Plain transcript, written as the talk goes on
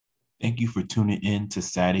Thank you for tuning in to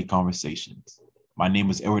Saturday Conversations. My name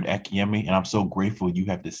is Edward Akiyemi, and I'm so grateful you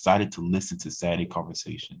have decided to listen to Saturday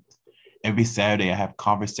Conversations. Every Saturday, I have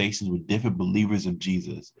conversations with different believers of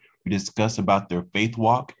Jesus. We discuss about their faith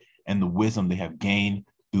walk and the wisdom they have gained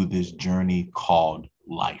through this journey called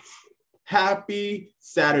life. Happy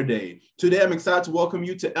Saturday. Today, I'm excited to welcome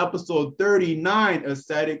you to episode 39 of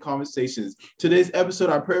Saturday Conversations. Today's episode,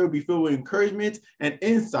 I pray, will be filled with encouragement and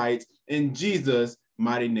insights in Jesus'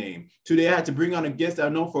 mighty name. Today, I had to bring on a guest that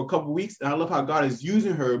I've known for a couple weeks, and I love how God is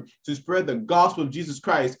using her to spread the gospel of Jesus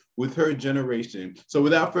Christ with her generation. So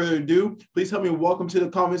without further ado, please help me welcome to the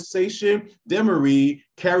conversation, Demarie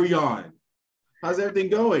Carrion. How's everything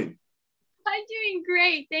going? I'm doing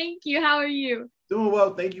great. Thank you. How are you? Doing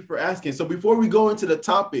well. Thank you for asking. So before we go into the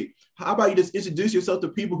topic, how about you just introduce yourself to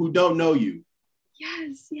people who don't know you?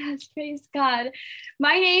 Yes. Praise God.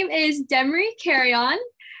 My name is Demarie Carrion,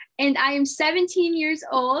 and I am 17 years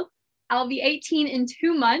old. I'll be 18 in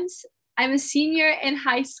 2 months. I'm a senior in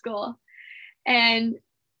high school, and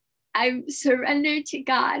I'm surrendered to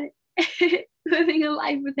God, living a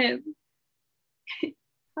life with Him.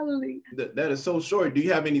 Hallelujah. That is so short. Do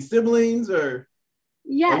you have any siblings, or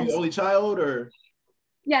yes, are you the only child, or?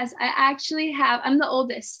 Yes, I'm the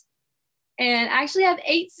oldest, and I actually have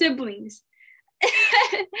 8 siblings.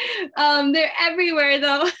 They're everywhere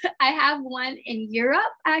though. I have one in Europe,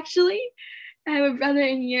 actually. I have a brother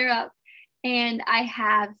in Europe, and I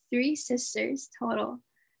have 3 sisters total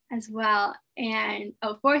as well. And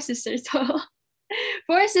 4 sisters total.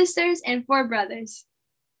 4 sisters and 4 brothers.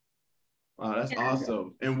 Wow, that's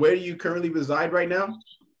awesome. And where do you currently reside right now?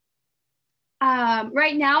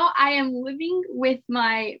 Right now I am living with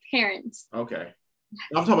my parents. Okay.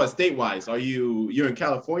 I'm talking about state-wise. You're in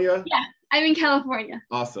California? Yeah, I'm in California.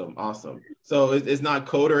 Awesome. So it's not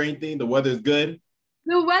cold or anything? The weather's good?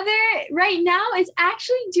 The weather right now is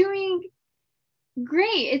actually doing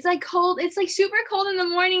great. It's like cold. It's like super cold in the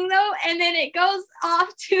morning though, and then it goes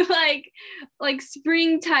off to like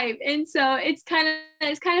spring type. And so it's kind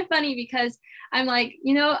of funny because I'm like,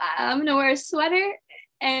 I'm gonna wear a sweater.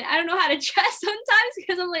 And I don't know how to dress sometimes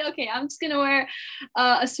because I'm like, okay, I'm just gonna wear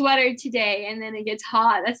a sweater today, and then it gets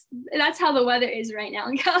hot. That's how the weather is right now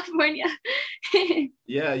in California.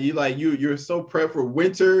 Yeah, you're so prepped for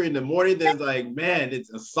winter in the morning. There's like, man,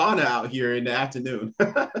 it's a sauna out here in the afternoon.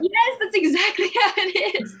 Yes, that's exactly how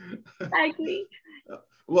it is. Exactly.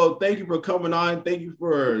 Well, thank you for coming on. Thank you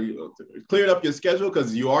for clearing up your schedule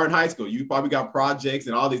because you are in high school. You probably got projects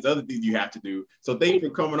and all these other things you have to do. So thank you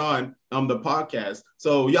for coming on the podcast.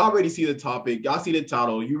 So y'all already see the topic. Y'all see the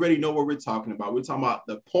title. You already know what we're talking about. We're talking about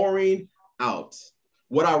the pouring out.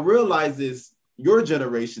 What I realize is your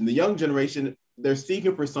generation, the young generation, they're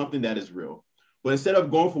seeking for something that is real. But instead of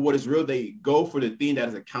going for what is real, they go for the thing that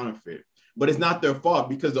is a counterfeit. But it's not their fault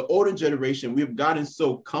because the older generation, we've gotten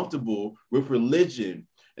so comfortable with religion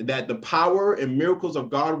that the power and miracles of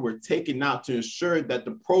God were taken out to ensure that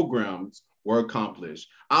the programs were accomplished.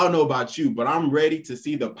 I don't know about you, but I'm ready to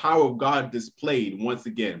see the power of God displayed once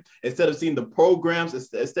again. Instead of seeing the programs,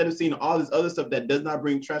 instead of seeing all this other stuff that does not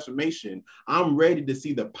bring transformation, I'm ready to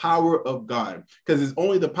see the power of God because it's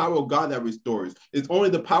only the power of God that restores. It's only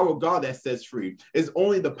the power of God that sets free. It's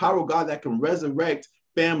only the power of God that can resurrect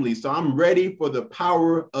families. So I'm ready for the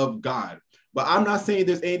power of God. But I'm not saying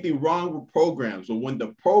there's anything wrong with programs. But when the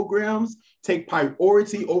programs take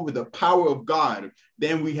priority over the power of God,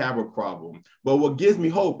 then we have a problem. But what gives me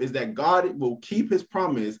hope is that God will keep his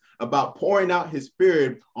promise about pouring out his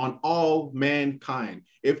spirit on all mankind.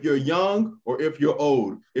 If you're young or if you're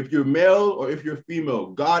old, if you're male or if you're female,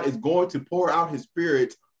 God is going to pour out his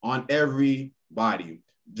spirit on everybody.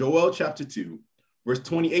 Joel chapter 2, verse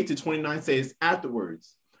 28 to 29 says,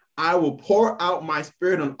 afterwards, I will pour out my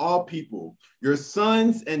spirit on all people. Your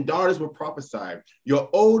sons and daughters will prophesy. Your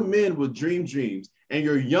old men will dream dreams, and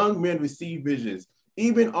your young men receive visions.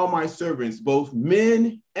 Even on my servants, both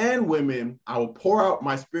men and women, I will pour out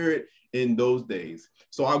my spirit in those days.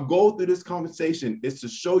 So our goal through this conversation is to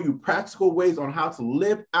show you practical ways on how to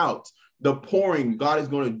live out the pouring God is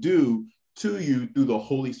going to do to you through the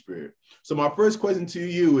Holy Spirit. So my first question to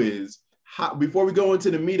you is, before we go into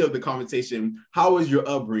the meat of the conversation, how was your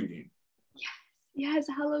upbringing? Yes,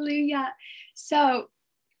 hallelujah. So,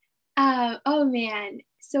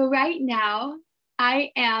 So right now,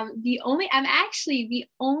 I'm actually the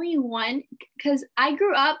only one, because I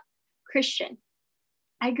grew up Christian,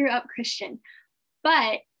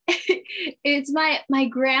 but it's my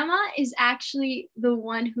grandma is actually the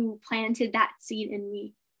one who planted that seed in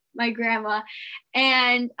me. My grandma,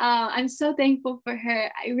 and I'm so thankful for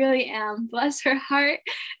her. I really am. Bless her heart.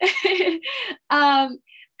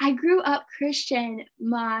 I grew up Christian.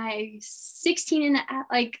 My 16 and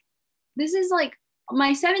like, this is like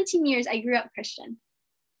my 17 years, I grew up Christian.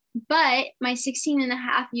 But my 16 and a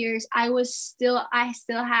half years, I still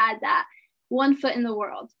had that one foot in the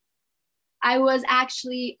world. I was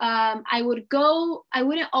actually, I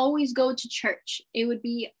wouldn't always go to church. It would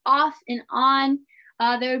be off and on.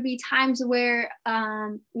 There would be times where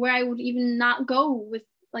I would even not go with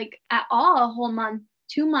like at all a whole month,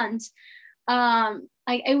 2 months.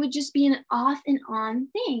 Like it would just be an off and on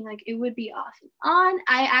thing. Like it would be off and on.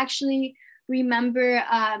 I actually remember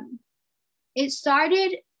it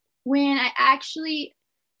started when I actually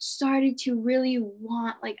started to really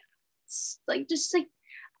want like just like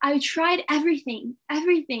I tried everything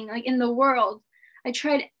like in the world. I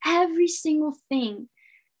tried every single thing.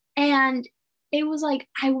 And it was like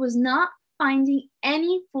I was not finding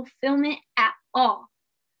any fulfillment at all.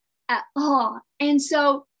 And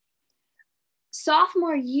so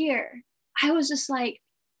sophomore year, I was just like,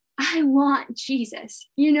 I want Jesus.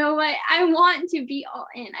 You know what? I want to be all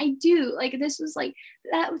in. I do. Like this was like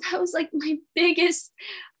that was like my biggest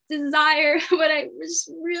desire, what I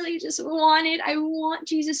just really just wanted. I want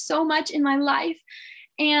Jesus so much in my life.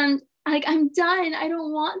 And like I'm done. I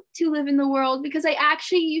don't want to live in the world, because I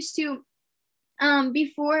actually used to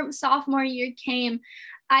before sophomore year came,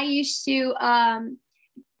 I used to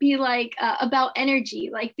be like about energy,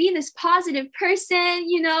 like be this positive person,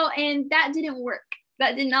 you know, and that didn't work.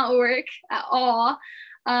 That did not work at all.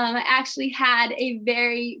 I actually had a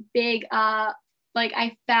very big, like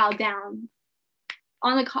I fell down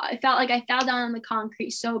on the, I felt like I fell down on the concrete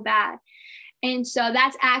so bad. And so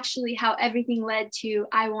that's actually how everything led to,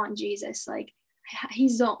 I want Jesus. Like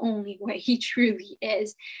he's the only way, he truly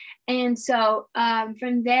is. And so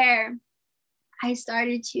from there, I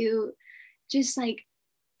started to just like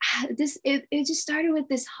this, it just started with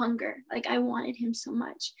this hunger. Like I wanted him so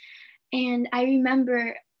much. And I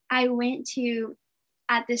remember I went to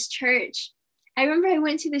this church, and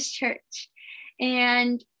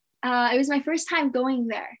it was my first time going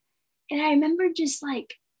there. And I remember just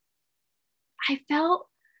like, I felt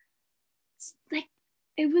like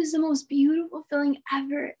it was the most beautiful feeling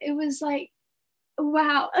ever. It was like,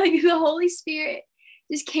 wow, like the Holy Spirit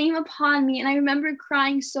just came upon me. And I remember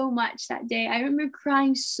crying so much that day. I remember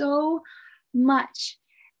crying so much.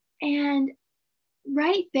 And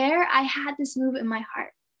right there, I had this move in my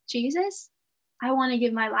heart. Jesus, I want to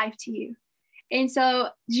give my life to you. And so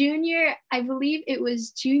I believe it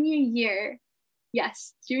was junior year.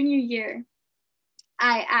 Yes, junior year.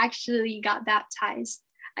 I actually got baptized.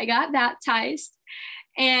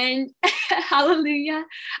 And hallelujah,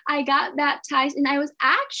 I got baptized. And I was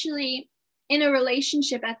actually in a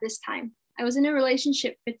relationship at this time. I was in a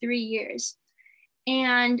relationship for 3 years.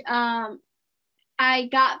 And I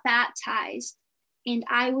got baptized. And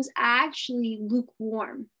I was actually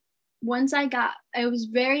lukewarm. I was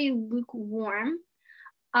very lukewarm.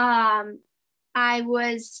 I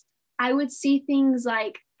would see things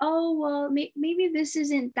like, oh, well, maybe this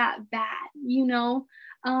isn't that bad, you know?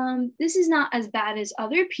 This is not as bad as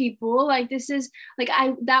other people. Like this is like,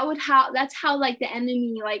 that's how like the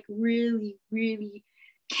enemy like really, really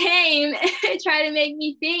came and tried to make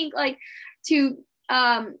me think like to,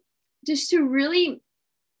 just to really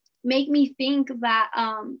make me think that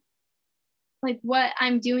like what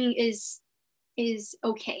I'm doing is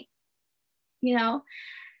okay, you know?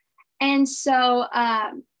 And so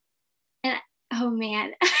and oh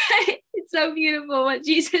man, it's so beautiful what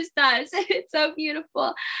Jesus does. It's so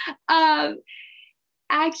beautiful.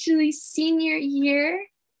 Actually senior year,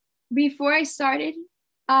 before I started,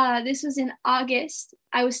 this was in August.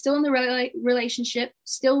 I was still in the relationship,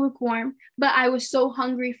 still lukewarm, but I was so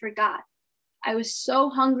hungry for God. I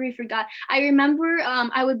remember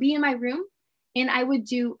I would be in my room and I would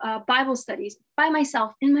do Bible studies by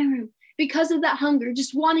myself in my room because of that hunger,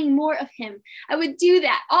 just wanting more of him. I would do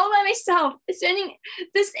that all by myself, spending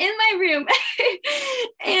this in my room.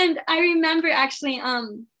 And I remember actually,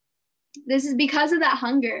 this is because of that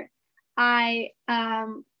hunger. I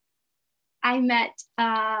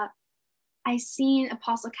seen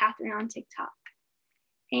Apostle Catherine on TikTok.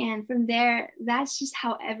 And from there, that's just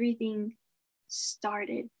how everything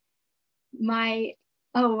started.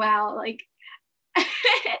 Oh wow, like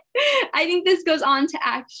I think this goes on to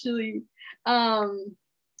actually oh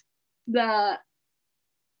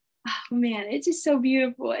man, it's just so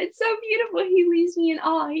beautiful. It's so beautiful. He leaves me in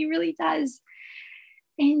awe. He really does.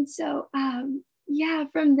 And so yeah,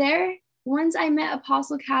 from there, once I met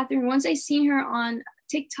Apostle Catherine, once I seen her on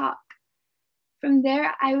TikTok, from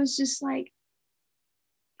there I was just like,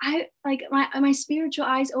 my spiritual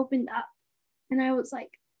eyes opened up. And I was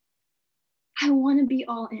like, I want to be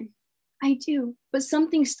all in. I do, but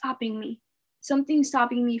something's stopping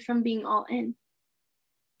me from being all in.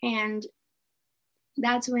 And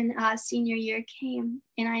that's when senior year came,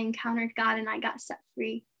 and I encountered God, and I got set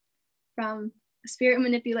free from spirit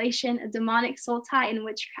manipulation, a demonic soul tie, and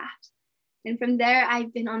witchcraft. And from there,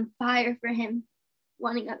 I've been on fire for him,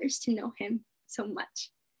 wanting others to know him so much.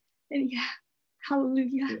 And yeah,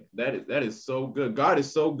 hallelujah. That is so good. God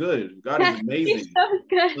is so good. God is amazing. He's so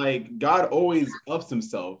good. Like, God always ups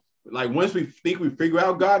himself. Like, once we think we figure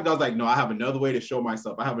out God, God's like, no, I have another way to show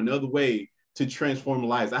myself. I have another way to transform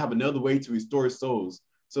lives. I have another way to restore souls.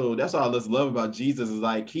 So that's what I just love about Jesus, is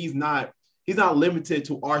like, he's not limited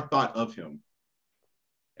to our thought of him.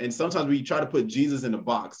 And sometimes we try to put Jesus in a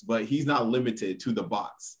box, but he's not limited to the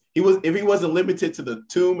box. If he wasn't limited to the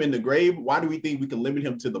tomb and the grave, why do we think we can limit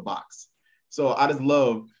him to the box? So I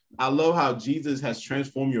love how Jesus has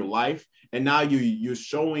transformed your life. And now you're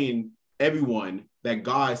showing everyone that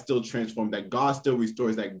God still transforms, that God still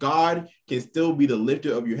restores, that God can still be the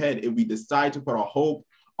lifter of your head if we decide to put our hope,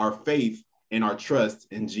 our faith, and our trust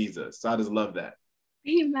in Jesus. So I just love that.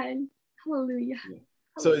 Amen. Hallelujah. Yeah.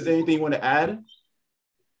 So is there anything you want to add?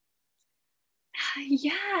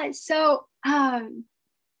 Yeah. So, oh,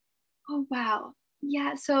 wow.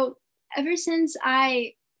 Yeah. So ever since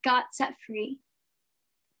I got set free,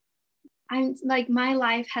 I'm like, my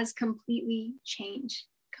life has completely changed,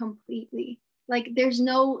 completely. Like, there's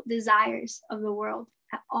no desires of the world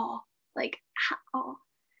at all, like at all.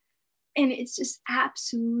 And it's just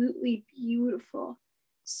absolutely beautiful,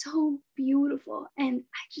 so beautiful. And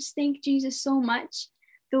I just thank Jesus so much,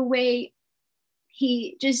 the way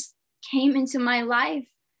he just came into my life.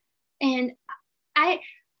 And I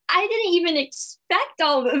didn't even expect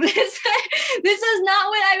all of this. This is not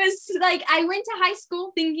what I was like. I went to high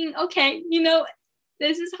school thinking, okay,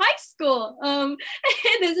 this is high school.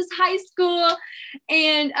 This is high school.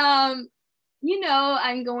 And, I'm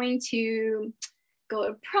going to go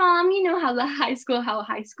to prom, how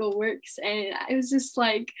high school works. And I was just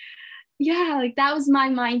like, yeah, like that was my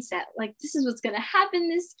mindset. Like, this is what's going to happen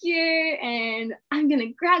this year. And I'm going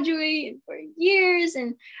to graduate in 4 years,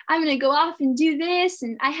 and I'm going to go off and do this.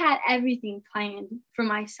 And I had everything planned for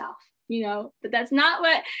myself, but that's not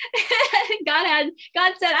what God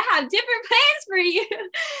said, I have different plans for you.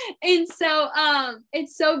 And so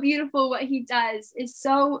it's so beautiful what he does. It's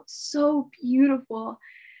so, so beautiful,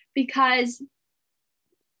 because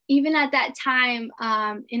even at that time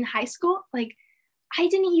in high school, like, I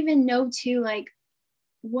didn't even know like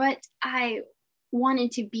what I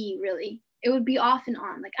wanted to be, really. It would be off and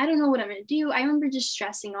on. Like, I don't know what I'm going to do. I remember just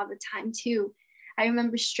stressing all the time too. That's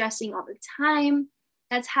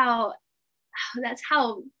how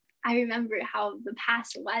I remember how the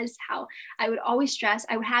past was, how I would always stress.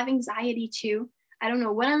 I would have anxiety too. I don't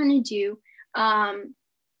know what I'm going to do.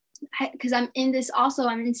 Because I'm in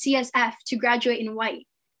CSF to graduate in white.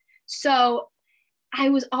 So I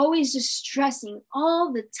was always just stressing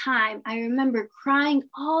all the time. I remember crying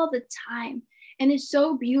all the time. And it's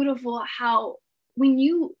so beautiful how when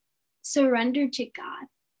you surrender to God,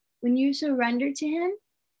 when you surrender to him,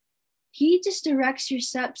 he just directs your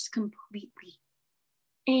steps completely.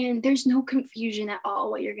 And there's no confusion at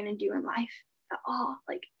all what you're going to do in life at all.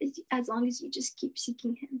 Like, as long as you just keep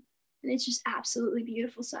seeking him. And it's just absolutely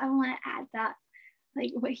beautiful. So I want to add that,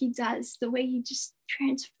 like, what he does, the way he just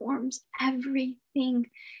transforms everything.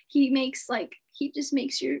 He just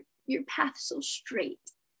makes your path so straight.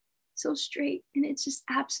 And it's just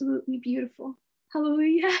absolutely beautiful.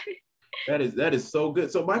 Hallelujah. That is so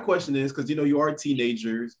good. So my question is, because you are a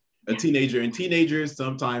teenager, and teenagers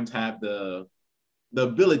sometimes have the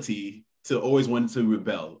ability to always want to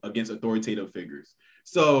rebel against authoritative figures.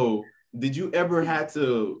 So did you ever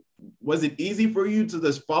was it easy for you to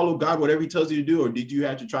just follow God, whatever he tells you to do, or did you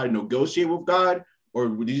have to try to negotiate with God, or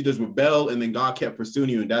did you just rebel and then God kept pursuing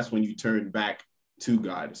you and that's when you turned back to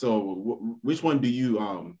God? So which one do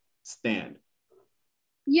you stand?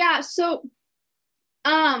 Yeah. So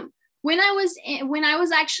when I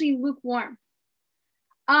was actually lukewarm,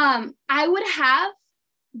 I would have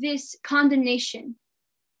this condemnation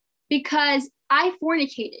because I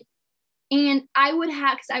fornicated, and I would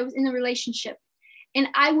have, because I was in a relationship, and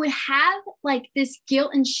I would have like this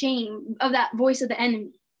guilt and shame of that voice of the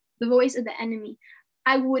enemy,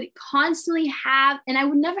 I would constantly have, and I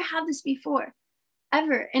would never have this before,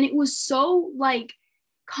 ever. And it was so like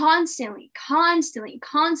constantly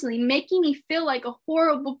making me feel like a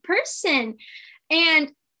horrible person.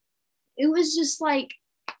 And it was just like,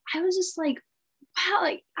 I was just like,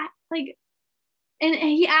 wow, and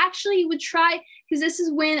he actually would try, because this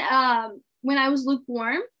is when I was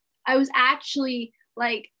lukewarm, I was actually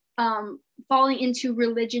like falling into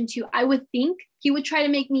religion too. I would think he would try to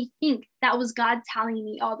make me think that was God telling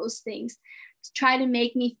me all those things, to try to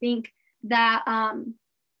make me think that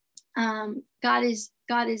God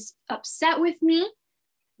is upset with me,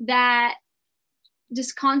 that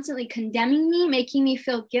just constantly condemning me, making me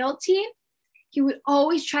feel guilty. He would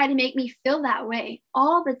always try to make me feel that way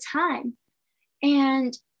all the time.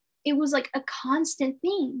 And it was like a constant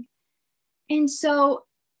thing. And so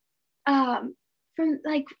from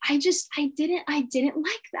like, I didn't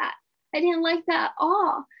like that. I didn't like that at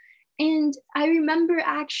all. And I remember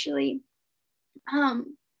actually,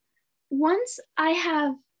 once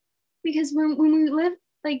because when we live,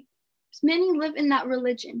 like many live in that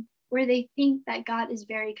religion where they think that God is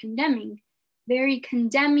very condemning.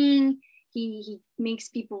 He makes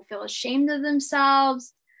people feel ashamed of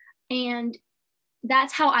themselves. And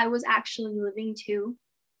that's how I was actually living too,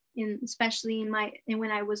 especially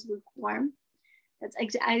when I was lukewarm. That's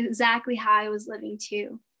exactly how I was living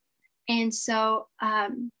too. And so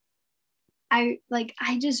I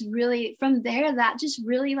just really, from there, that just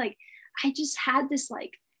really like, I just had this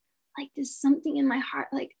like this something in my heart,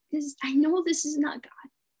 like this, I know this is not God.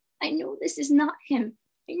 I know this is not him.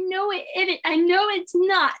 I know I know it's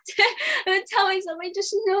not. I'm gonna tell myself, I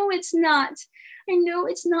just know it's not. I know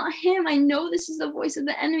it's not him. I know this is the voice of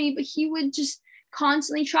the enemy, but he would just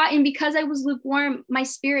constantly try. And because I was lukewarm, my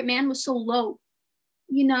spirit man was so low,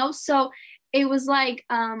 so it was like,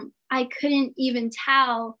 I couldn't even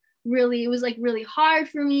tell really. It was like really hard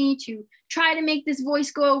for me to try to make this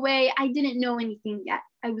voice go away. I didn't know anything yet.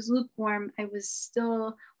 I was lukewarm. I was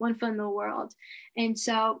still one foot in the world. And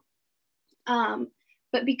so,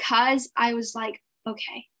 but because I was like,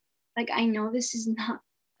 okay, like, I know this is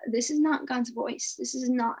not God's voice. This is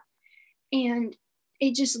not. And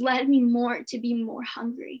it just led me more to be more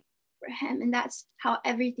hungry for him. And that's how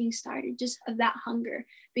everything started, just of that hunger,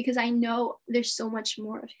 because I know there's so much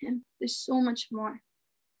more of him. There's so much more.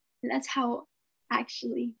 And that's how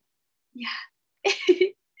actually, yeah.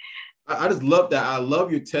 I just love that. I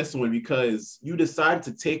love your testimony because you decided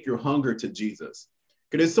to take your hunger to Jesus.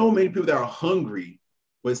 Because there's so many people that are hungry,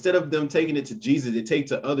 but instead of them taking it to Jesus, they take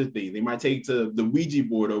to other things. They might take to the Ouija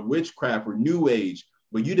board or witchcraft or New Age,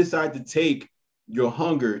 but you decide to take your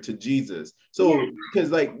hunger to Jesus. So,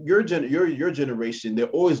 because like your generation, they're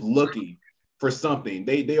always looking for something.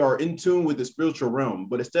 They are in tune with the spiritual realm,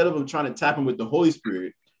 but instead of them trying to tap in with the Holy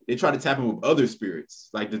Spirit, they try to tap in with other spirits,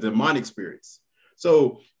 like the demonic spirits.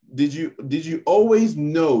 So did you always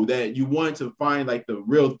know that you wanted to find like the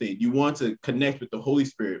real thing? You want to connect with the Holy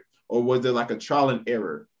Spirit, or was there like a trial and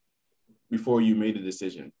error before you made a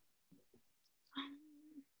decision?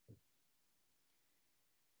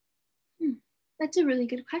 That's a really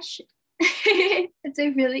good question. That's a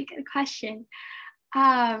really good question.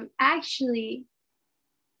 Actually,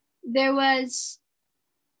 there was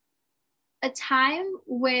a time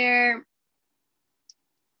where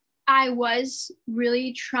I was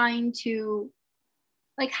really trying to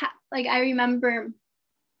like I remember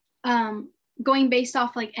going based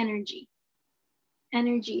off like energy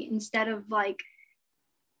instead of like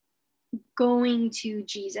going to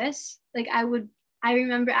Jesus. Like I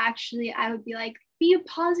remember actually I would be like, be a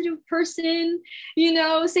positive person,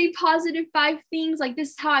 say positive 5 things. Like this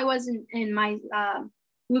is how I was in my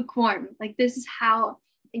lukewarm. Like this is how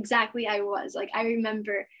exactly I was. Like I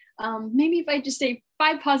remember maybe if I just say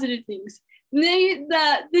 5 positive things, maybe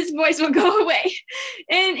this voice will go away.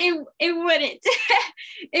 And it wouldn't.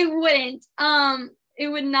 It wouldn't. It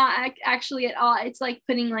would not actually at all. It's like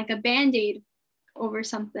putting like a Band-Aid over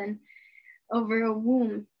something, over a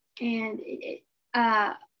wound, and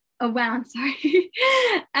a wound, sorry.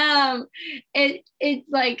 It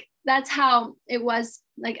like, that's how it was.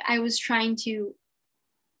 Like I was trying to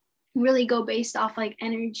really go based off like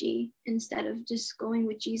energy instead of just going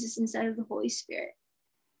with Jesus instead of the Holy Spirit.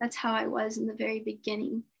 That's how I was in the very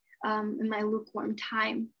beginning, in my lukewarm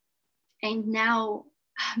time. And now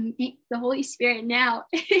the Holy Spirit now,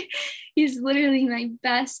 he's literally my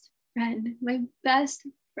best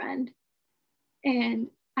friend. And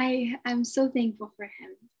I'm so thankful for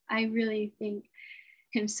him. I really thank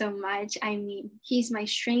him so much. I mean, he's my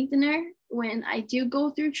strengthener when I do go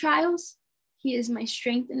through trials. He is my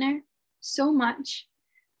strengthener so much.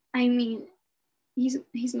 I mean,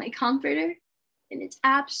 he's my comforter, and it's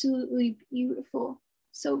absolutely beautiful.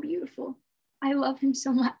 So beautiful. I love him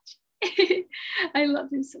so much. I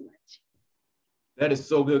love him so much. That is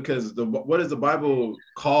so good, because what does the Bible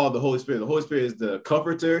call the Holy Spirit? The Holy Spirit is the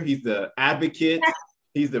comforter. He's the advocate.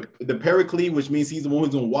 He's the paraclete, which means he's the one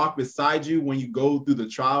who's going to walk beside you when you go through the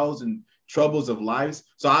trials and troubles of life.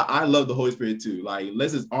 So I love the Holy Spirit too. Like,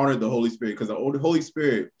 let's just honor the Holy Spirit, because the Holy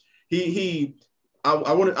Spirit, he I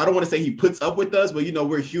don't want to say he puts up with us, but you know,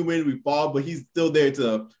 we're human, we fall, but he's still there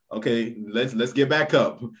to, okay, let's get back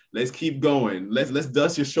up. Let's keep going. Let's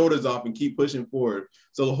dust your shoulders off and keep pushing forward.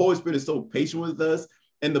 So the Holy Spirit is so patient with us.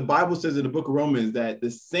 And the Bible says in the book of Romans that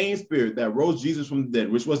the same Spirit that rose Jesus from the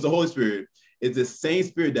dead, which was the Holy Spirit, is the same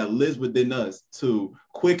Spirit that lives within us to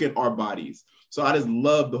quicken our bodies. So I just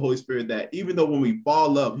love the Holy Spirit that even though when we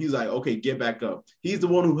fall up, he's like, okay, get back up. He's the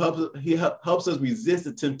one who helps us resist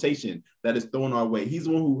the temptation that is thrown our way. He's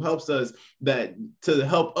the one who helps us to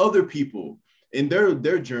help other people in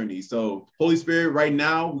their journey. So Holy Spirit, right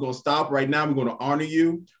now, we're going to stop right now. We're going to honor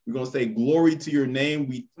you. We're going to say glory to your name.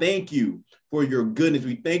 We thank you for your goodness.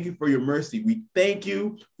 We thank you for your mercy. We thank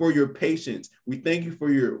you for your patience. We thank you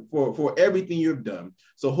for everything you've done.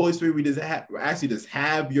 So Holy Spirit, we just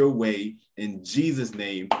have your way in Jesus'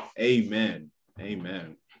 name. Amen.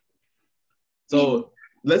 Amen. So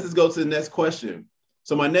let's just go to the next question.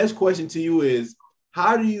 So my next question to you is,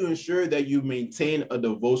 how do you ensure that you maintain a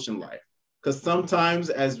devotion life? Because sometimes,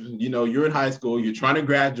 as you know, you're in high school, you're trying to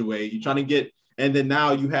graduate, you're trying to and then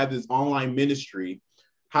now you have this online ministry.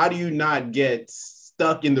 How do you not get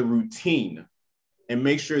stuck in the routine and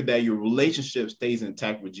make sure that your relationship stays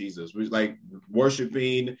intact with Jesus, which like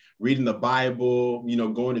worshiping, reading the Bible, you know,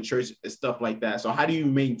 going to church and stuff like that? So how do you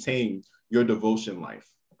maintain your devotion life?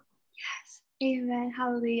 Yes. Amen.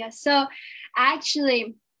 Hallelujah. So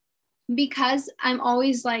actually, because I'm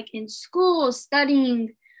always like in school,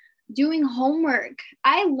 studying, doing homework,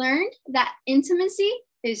 I learned that intimacy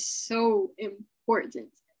is so important.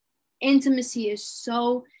 Intimacy is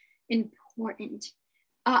so important.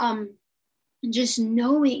 Just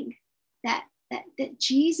knowing that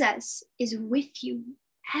Jesus is with you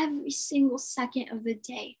every single second of the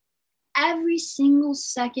day. Every single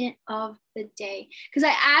second of the day. Because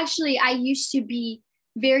I used to be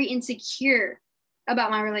very insecure about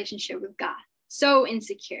my relationship with God. So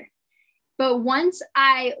insecure. But once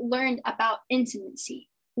I learned about intimacy,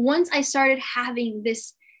 once I started having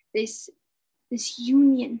this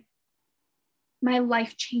union, my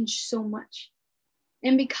life changed so much.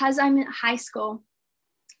 And because I'm in high school,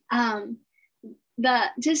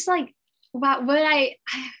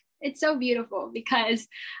 it's so beautiful because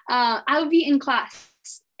I'll be in class.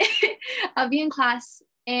 I'll be in class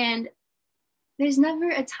and there's never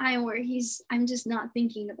a time where I'm just not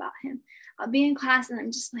thinking about him. I'll be in class and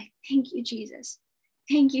I'm just like, thank you, Jesus.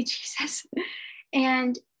 Thank you, Jesus.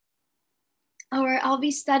 Or I'll be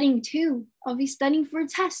studying too. I'll be studying for a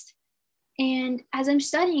test. And as I'm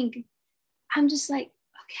studying, I'm just like,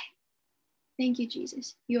 okay, thank you,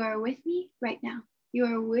 Jesus. You are with me right now. You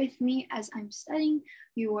are with me as I'm studying.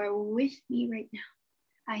 You are with me right now.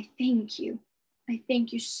 I thank you. I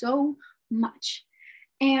thank you so much.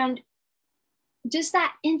 And just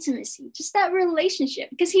that intimacy, just that relationship,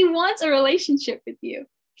 because he wants a relationship with you.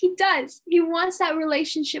 He does. He wants that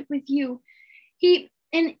relationship with you.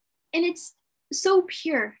 And it's so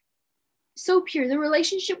pure. So pure. The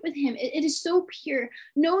relationship with him, it is so pure.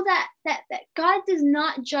 Know that God does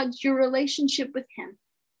not judge your relationship with him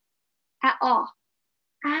at all.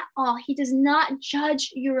 At all. He does not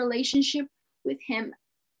judge your relationship with him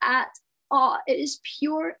at all. It is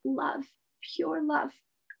pure love. Pure love.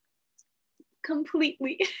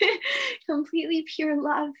 Completely pure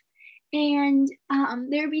love. And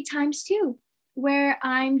there'll be times too where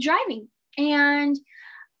I'm driving and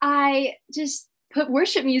I just put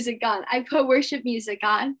worship music on.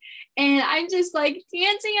 And I'm just like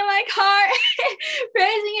dancing in my car,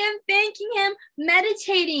 praising him, thanking him,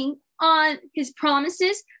 meditating on his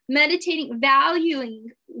promises, meditating,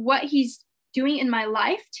 valuing what he's doing in my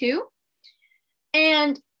life too.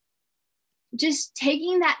 And just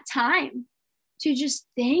taking that time to just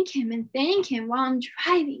thank him while I'm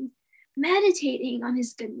driving, meditating on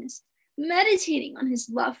his goodness, meditating on his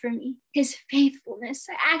love for me, his faithfulness.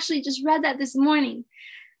 I actually just read that this morning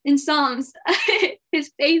in Psalms,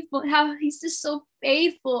 his faithful, how he's just so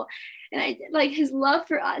faithful. And I like his love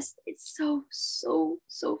for us. It's so, so,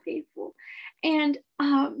 so faithful. And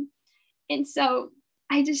so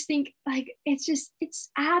I just think like, it's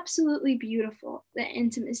absolutely beautiful, the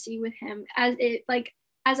intimacy with him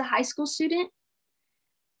as a high school student.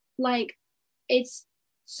 Like it's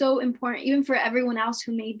so important, even for everyone else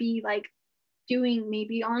who may be like doing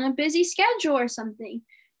maybe on a busy schedule or something.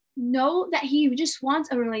 Know that he just wants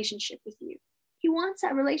a relationship with you. He wants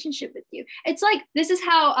that relationship with you. It's like, this is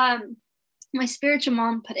how my spiritual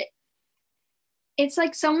mom put it. It's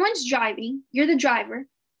like someone's driving, you're the driver.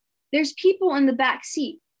 There's people in the back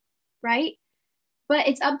seat, right? But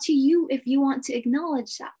it's up to you if you want to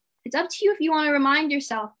acknowledge that. It's up to you if you want to remind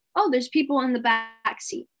yourself, oh, there's people in the back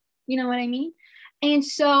seat. You know what I mean? And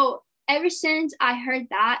so ever since I heard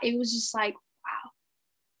that, it was just like, wow,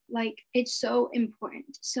 like it's so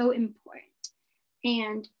important, so important.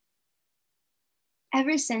 And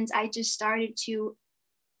ever since I just started to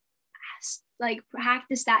like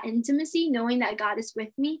practice that intimacy, knowing that God is with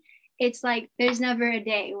me, it's like there's never a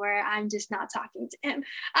day where I'm just not talking to him.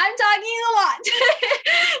 I'm talking a lot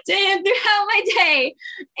to him throughout my day.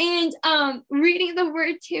 And reading the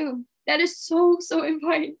word too. That is so, so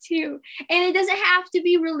important too. And it doesn't have to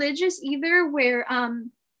be religious either, where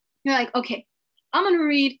you're like, okay, I'm gonna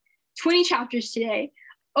read 20 chapters today,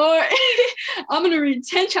 or I'm gonna read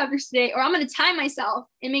 10 chapters today, or I'm gonna time myself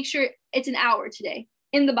and make sure it's an hour today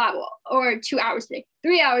in the Bible, or 2 hours today,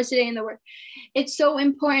 3 hours today in the word. It's so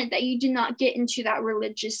important that you do not get into that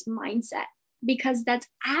religious mindset, because that's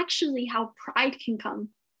actually how pride can come.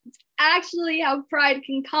 It's actually how pride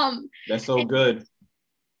can come. That's so good.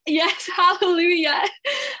 Yes, hallelujah.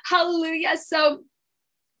 Hallelujah. So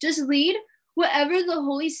just read whatever the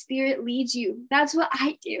Holy Spirit leads you. That's what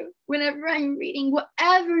I do whenever I'm reading,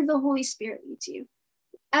 whatever the Holy Spirit leads you.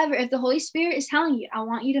 If the Holy Spirit is telling you, I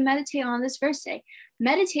want you to meditate on this verse today,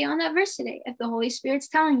 meditate on that verse today. If the Holy Spirit's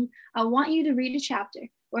telling you, I want you to read a chapter,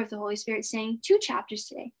 or if the Holy Spirit's saying 2 chapters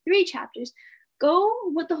today, 3 chapters, go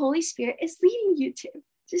what the Holy Spirit is leading you to.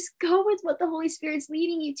 Just go with what the Holy Spirit's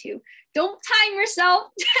leading you to. Don't time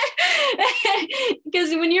yourself,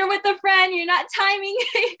 because when you're with a friend, you're not timing.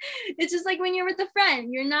 It's just like when you're with a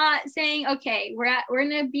friend, you're not saying, okay, we're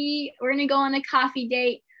gonna go on a coffee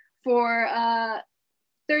date for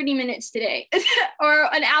 30 minutes today or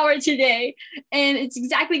an hour today, and it's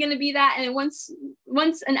exactly going to be that, and once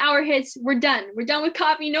an hour hits, we're done with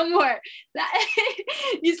coffee, no more. That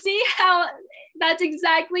you see how that's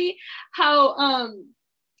exactly how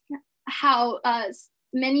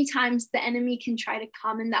many times the enemy can try to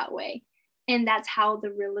come in that way. And that's how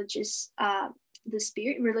the religious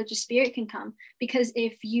spirit can come, because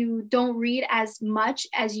if you don't read as much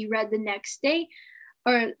as you read the next day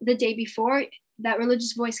or the day before, that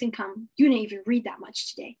religious voice can come. You didn't even read that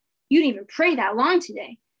much today. You didn't even pray that long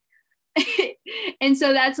today. And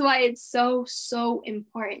so that's why it's so, so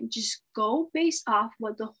important. Just go based off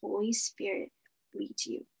what the Holy Spirit leads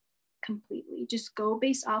you completely. Just go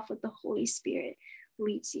based off what the Holy Spirit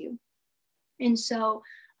leads you. And so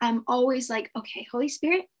I'm always like, okay, Holy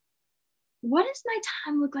Spirit, what does my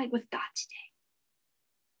time look like with God today?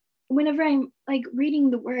 Whenever I'm like reading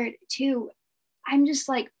the word too, I'm just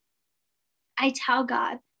like, I tell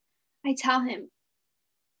him,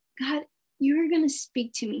 God, you're going to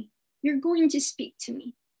speak to me. You're going to speak to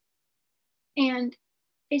me. And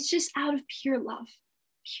it's just out of pure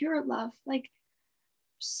love, like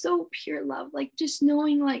so pure love, like just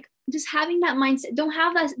knowing, like just having that mindset. Don't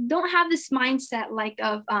have this mindset like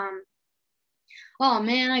of, oh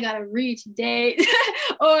man, I got to read today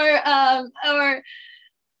or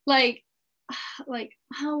like,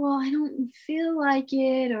 oh well, I don't feel like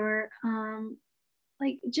it, or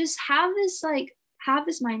like just have this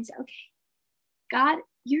mindset. Okay, God,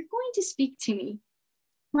 you're going to speak to me.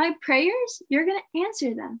 My prayers, you're going to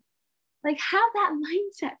answer them. Like have that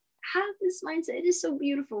mindset. Have this mindset. It is so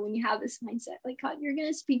beautiful when you have this mindset. Like, God, you're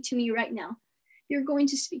going to speak to me right now. You're going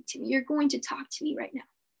to speak to me. You're going to talk to me right now.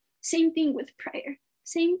 Same thing with prayer.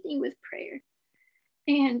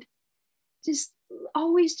 And just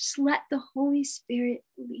always just let the Holy Spirit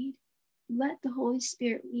lead. Let the Holy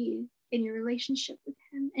Spirit lead in your relationship with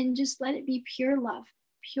him, and just let it be pure love.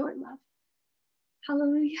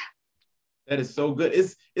 Hallelujah. That is so good.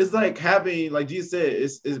 It's like having, like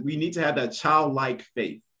Jesus said, we need to have that childlike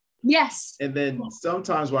faith. Yes. And then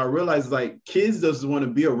sometimes what I realize is like kids doesn't want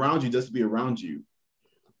to be around you just to be around you.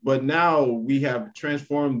 But now we have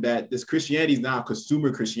transformed that this Christianity is now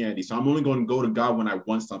consumer Christianity. So I'm only going to go to God when I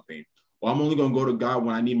want something. Or I'm only going to go to God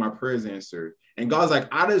when I need my prayers answered. And God's like,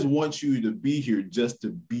 I just want you to be here just to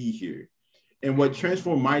be here. And what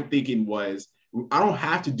transformed my thinking was, I don't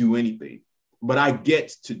have to do anything, but I get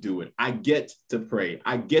to do it. I get to pray.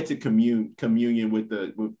 I get to communion with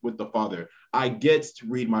the Father. I get to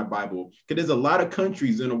read my Bible. Because there's a lot of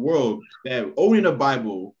countries in the world that owning a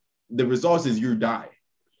Bible, the result is you die.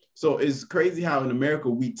 So it's crazy how in America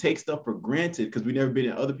we take stuff for granted because we've never been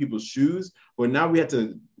in other people's shoes. But now we have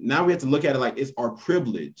to look at it like it's our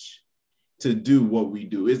privilege to do what we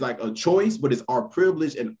do. It's like a choice, but it's our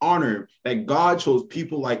privilege and honor that God chose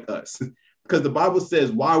people like us. Because the Bible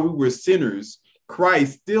says while we were sinners,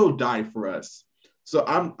 Christ still died for us. So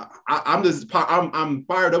I'm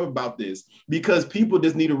fired up about this because people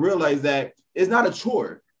just need to realize that it's not a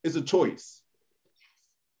chore, it's a choice.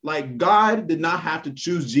 Like God did not have to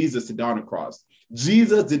choose Jesus to die on the cross.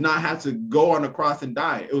 Jesus did not have to go on the cross and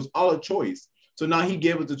die. It was all a choice. So now he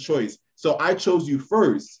gave us a choice. So I chose you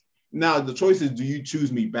first. Now the choice is, do you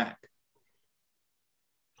choose me back?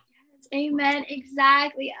 Amen.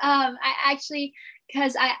 Exactly. I actually,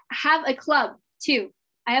 because I have a club too.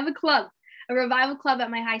 I have a revival club at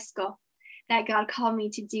my high school that God called me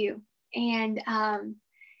to do. And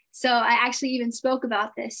so I actually even spoke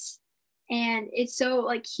about this. And it's so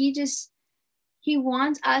like, he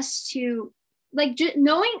wants us to like just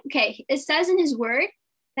knowing, okay, it says in his word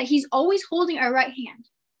that he's always holding our right hand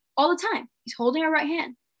all the time. He's holding our right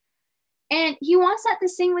hand. And he wants that the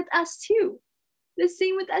same with us too. The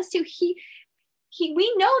same with us too.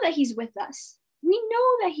 We know that he's with us. We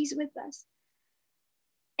know that he's with us.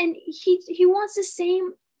 And he wants the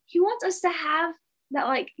same, he wants us to have that,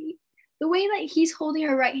 like the way that he's holding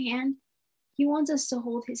our right hand, he wants us to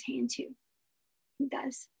hold his hand too. He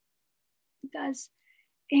does. He does.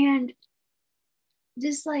 And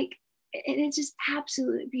just like, it's just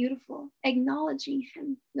absolutely beautiful. Acknowledging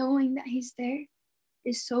him, knowing that he's there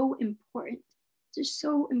is so important. Just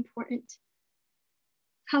so important.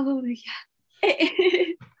 Hallelujah.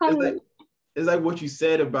 Hallelujah. It's like what you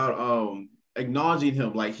said about acknowledging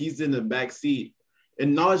him, like he's in the back seat.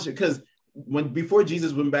 Acknowledge it, because before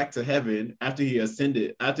Jesus went back to heaven, after he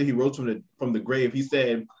ascended, after he rose from the grave, he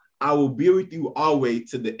said, I will be with you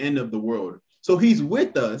always to the end of the world. So he's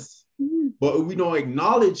with us, but we don't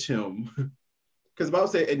acknowledge him, because the Bible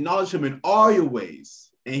says, acknowledge him in all your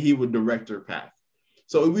ways, and he will direct your path.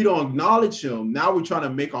 So if we don't acknowledge him, now we're trying to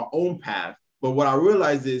make our own path. But what I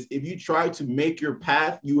realize is, if you try to make your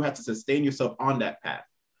path, you have to sustain yourself on that path.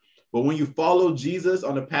 But when you follow Jesus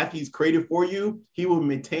on the path he's created for you, he will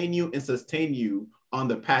maintain you and sustain you on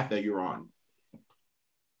the path that you're on.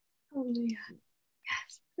 Hallelujah.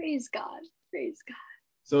 Yes. Praise God. Praise God.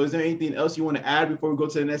 So is there anything else you want to add before we go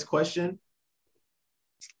to the next question?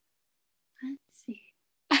 Let's see.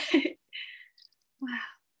 Wow.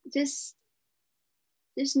 Just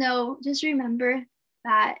remember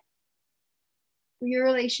that your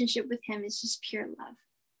relationship with him is just pure love.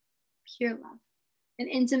 Pure love. And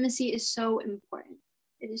intimacy is so important.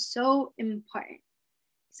 It is so important.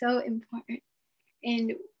 So important.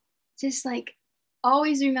 And just like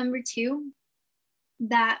always remember too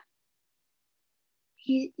that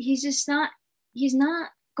he's not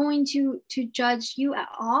going to judge you at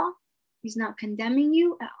all. He's not condemning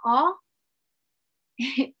you at all.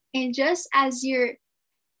 And just as you're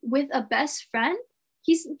with a best friend,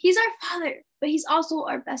 he's our father, but he's also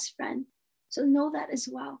our best friend. So know that as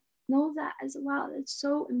well. Know that as well. It's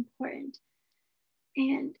so important.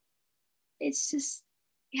 And it's just,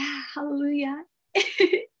 yeah, hallelujah.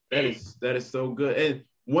 That is so good. And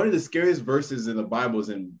one of the scariest verses in the Bible is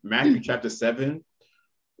in Matthew chapter 7,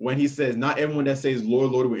 when he says, not everyone that says,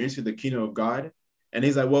 Lord, Lord, will enter the kingdom of God. And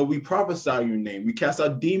he's like, well, we prophesy your name. We cast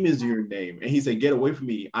out demons in your name. And he said, get away from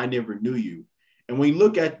me. I never knew you. And when you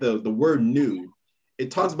look at the word knew,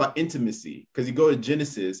 it talks about intimacy. Because you go to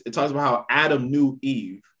Genesis, it talks about how Adam knew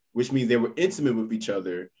Eve, which means they were intimate with each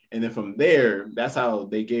other. And then from there, that's how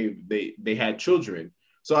they had children.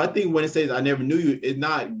 So I think when it says, I never knew you,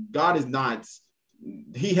 God is not,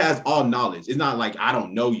 he has all knowledge. It's not like, I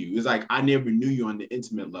don't know you. It's like, I never knew you on the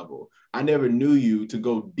intimate level. I never knew you to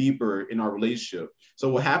go deeper in our relationship. So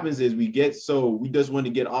what happens is we just want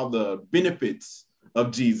to get all the benefits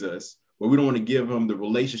of Jesus, but we don't want to give him the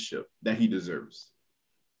relationship that he deserves.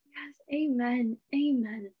 Yes, amen.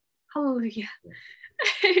 Amen. Hallelujah.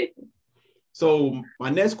 So my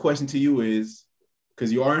next question to you is,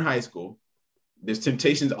 because you are in high school, there's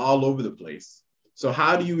temptations all over the place. So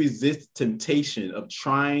how do you resist temptation of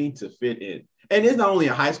trying to fit in? And it's not only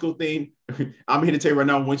a high school thing. I'm here to tell you right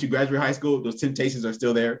now, once you graduate high school, those temptations are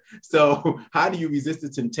still there. So how do you resist the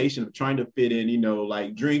temptation of trying to fit in,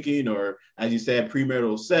 like drinking, or as you said,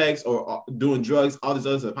 premarital sex, or doing drugs, all this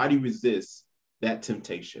other stuff? How do you resist that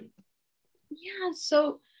temptation? Yeah,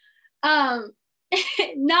 so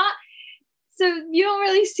so you don't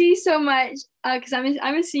really see so much, because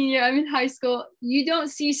I'm a senior, I'm in high school. You don't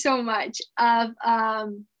see so much of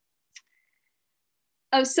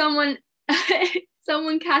someone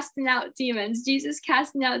someone casting out demons, Jesus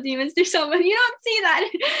casting out demons through someone. You don't see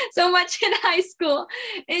that so much in high school.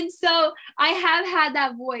 And so I have had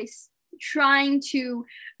that voice trying to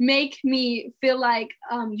make me feel like,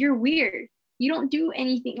 you're weird. You don't do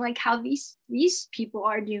anything like how these people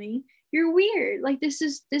are doing. You're weird. Like this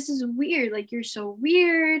is weird. Like you're so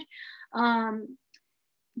weird.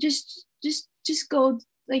 Just go,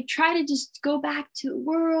 like try to just go back to the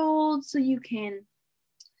world so you can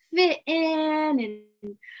fit in.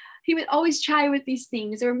 And he would always try with these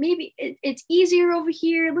things, or maybe it's easier over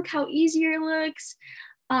here. Look how easier it looks.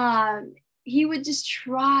 he would just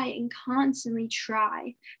try and constantly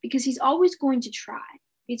try, because he's always going to try.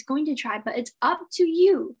 He's going to try, but it's up to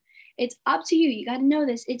you. It's up to you. You got to know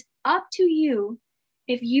this. It's up to you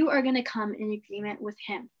if you are going to come in agreement with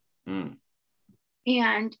him.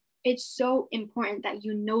 And it's so important that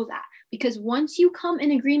you know that, because once you come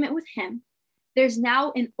in agreement with him, there's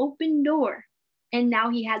now an open door, and now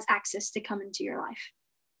he has access to come into your life.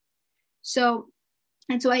 So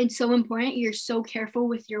that's why it's so important. You're so careful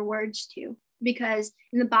with your words too, because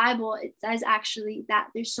in the Bible, it says actually that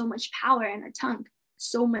there's so much power in our tongue,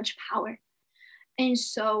 so much power. And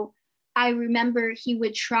so I remember he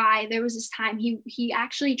would try, there was this time he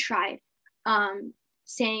actually tried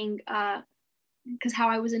saying, because how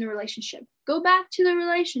I was in a relationship, go back to the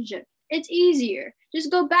relationship. It's easier.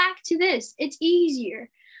 Just go back to this. It's easier.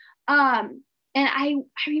 And I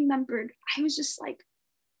remembered, I was just like,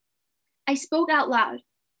 I spoke out loud.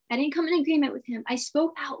 I didn't come in agreement with him. I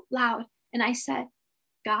spoke out loud and I said,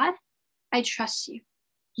 God, I trust you.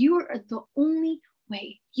 You are the only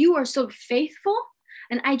way. You are so faithful,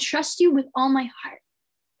 and I trust you with all my heart.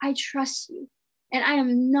 I trust you. And I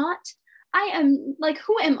am like,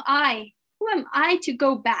 who am I? Who am I to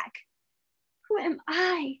go back? Who am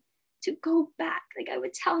I to go back? Like I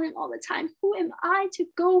would tell him all the time, who am I to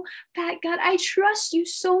go back? God, I trust you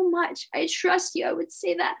so much. I trust you. I would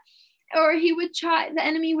say that. Or he would try, the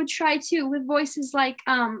enemy would try too, with voices like,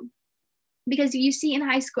 because you see in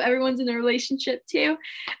high school, everyone's in a relationship too.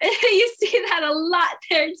 You see that a lot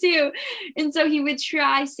there too. And so he would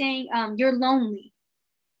try saying, you're lonely.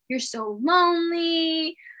 You're so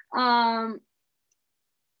lonely.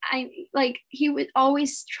 He would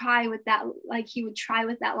always try with that. Like he would try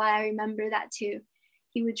with that lie. I remember that too.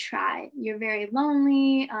 He would try, you're very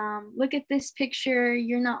lonely. Look at this picture.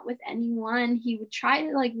 You're not with anyone. He would try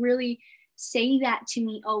to like really say that to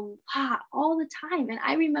me a lot, all the time. And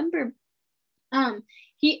I remember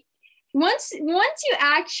he once you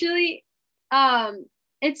actually,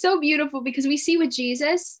 it's so beautiful because we see with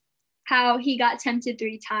Jesus how he got tempted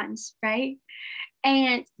 3 times, right?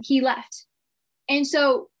 And he left. And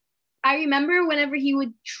so I remember whenever he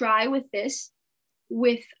would try with this,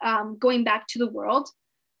 with going back to the world,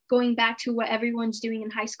 going back to what everyone's doing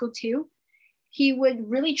in high school too, he would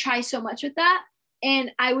really try so much with that.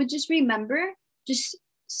 And I would just remember, just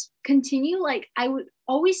continue, like I would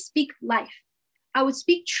always speak life. I would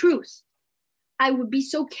speak truth. I would be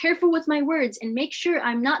so careful with my words and make sure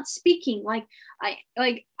I'm not speaking like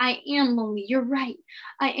I am lonely. You're right.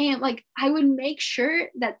 I am. Like I would make sure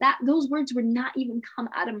that those words would not even come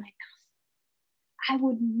out of my mouth. I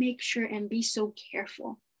would make sure and be so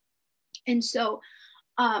careful. And so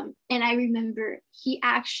and I remember he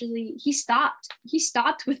stopped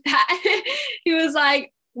with that. He was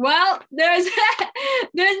like, well, there's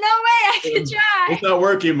no way I can try. It's not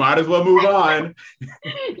working. Might as well move on.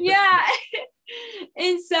 Yeah.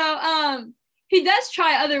 And so he does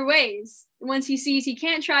try other ways. Once he sees he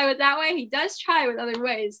can't try with that way, he does try with other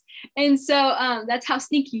ways. And so that's how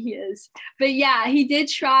sneaky he is. But yeah, he did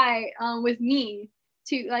try with me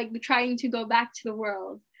to like trying to go back to the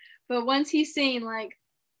world. But once he's saying like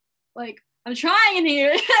I'm trying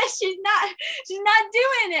here, she's not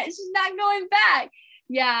doing it. She's not going back.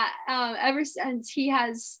 Yeah. Ever since he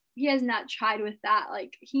has not tried with that.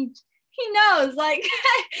 Like he knows, like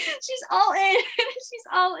she's all in. She's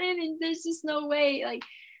all in, and there's just no way. Like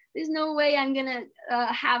there's no way I'm gonna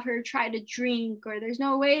have her try to drink, or there's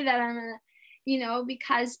no way that I'm gonna,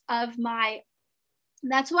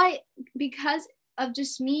 because of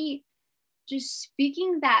just me, just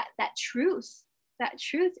speaking that truth,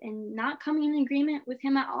 and not coming in agreement with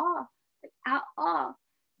him at all,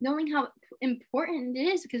 knowing how important it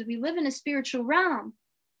is, because we live in a spiritual realm.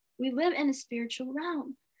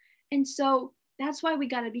 And so that's why we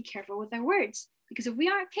got to be careful with our words, because if we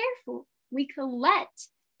aren't careful, we could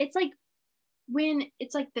it's like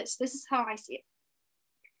this is how I see it.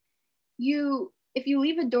 If you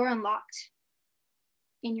leave a door unlocked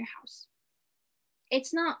in your house,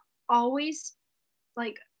 it's not always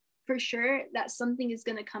like for sure that something is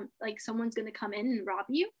going to come, like someone's going to come in and rob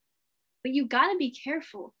you, but you got to be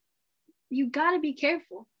careful.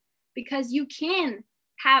 Because you can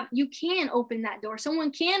open that door.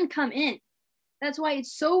 Someone can come in. That's why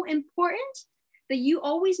it's so important that you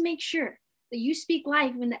always make sure that you speak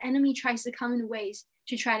life when the enemy tries to come in ways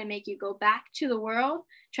to try to make you go back to the world,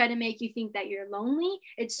 try to make you think that you're lonely.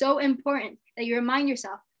 It's so important that you remind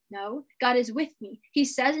yourself, no, God is with me. He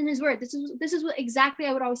says in his word, this is what exactly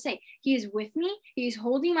I would always say. He is with me. He's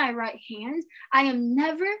holding my right hand. I am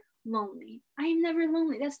never lonely.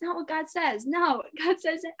 That's not what God says. No, God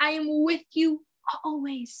says that I am with you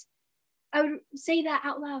always. I would say that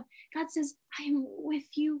out loud. God says, I am with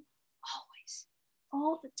you always,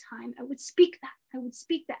 all the time. I would speak that. I would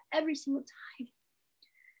speak that every single time.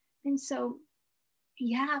 And so,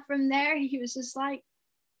 yeah, from there, he was just like,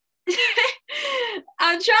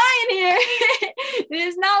 I'm trying here.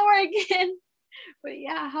 It's not working. But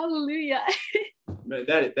yeah, hallelujah. Man,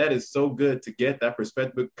 that is so good to get that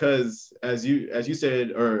perspective, because as you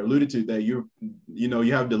said or alluded to, that you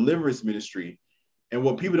have deliverance ministry, and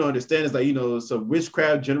what people don't understand is like, so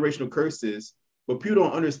witchcraft, generational curses, but people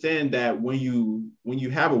don't understand that when you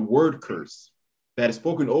have a word curse that is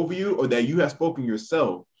spoken over you or that you have spoken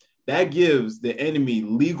yourself, that gives the enemy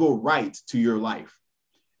legal rights to your life.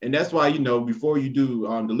 And that's why, before you do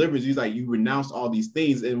deliverance, you renounce all these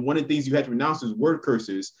things. And one of the things you have to renounce is word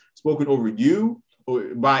curses spoken over you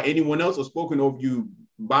or by anyone else, or spoken over you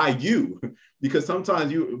by you. Because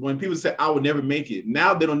sometimes when people say, I would never make it,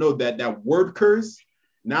 now they don't know that word curse,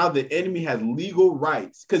 now the enemy has legal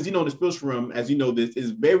rights. Because, the spiritual realm, as you know, this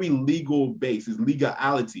is very legal based, it's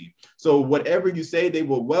legality. So whatever you say, they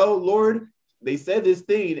will, well, Lord, they said this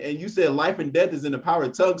thing and you said life and death is in the power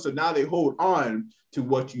of tongue. So now they hold on to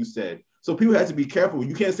what you said. So people have to be careful.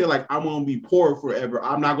 You can't say like, I'm going to be poor forever,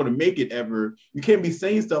 I'm not going to make it ever. You can't be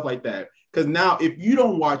saying stuff like that. Because now if you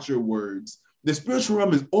don't watch your words, the spiritual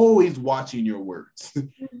realm is always watching your words.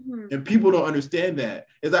 Mm-hmm. And people don't understand that.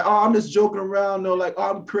 It's like, oh, I'm just joking around. No, like,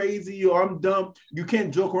 oh, I'm crazy or I'm dumb. You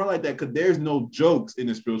can't joke around like that, because there's no jokes in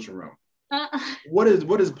the spiritual realm. What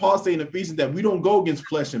is Paul saying in Ephesians? That we don't go against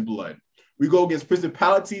flesh and blood. We go against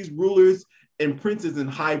principalities, rulers, and princes in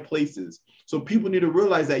high places. So people need to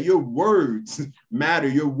realize that your words matter.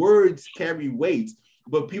 Your words carry weight.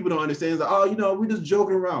 But people don't understand. It's like, oh, we're just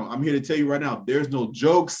joking around. I'm here to tell you right now, there's no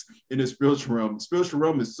jokes in the spiritual realm. The spiritual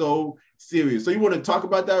realm is so serious. So you want to talk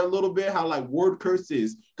about that a little bit, how like word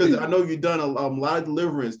curses, because I know you've done a lot of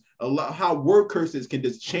deliverance, how word curses can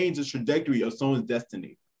just change the trajectory of someone's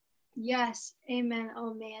destiny. Yes. Amen.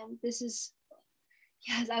 Oh man,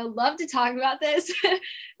 yes, I would love to talk about this.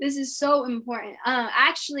 This is so important.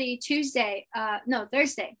 Actually, Thursday,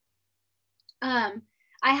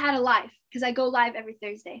 I had a live, because I go live every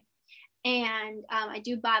Thursday, and I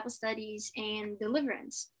do Bible studies and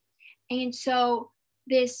deliverance. And so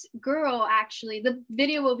this girl, actually, the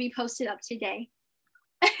video will be posted up today.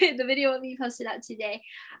 The video will be posted up today.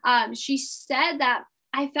 She said that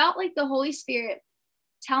I felt like the Holy Spirit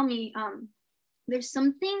tell me there's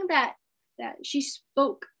something that she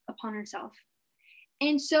spoke upon herself.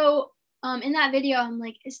 And so in that video, I'm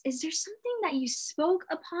like, is there something that you spoke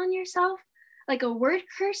upon yourself? Like a word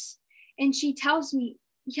curse? And she tells me,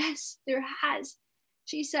 yes, there has.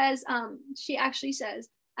 She says, she actually says,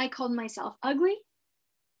 I called myself ugly.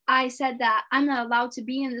 I said that I'm not allowed to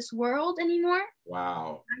be in this world anymore.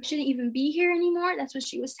 Wow. I shouldn't even be here anymore. That's what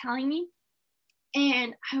she was telling me.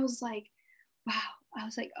 And I was like, wow. I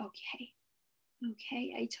was like, okay.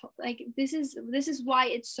 I told, like, this is why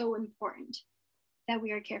it's so important that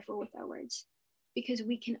we are careful with our words, because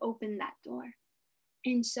we can open that door.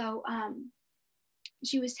 And so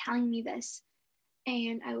she was telling me this,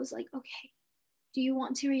 and I was like, okay, do you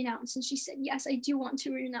want to renounce? And she said, yes, I do want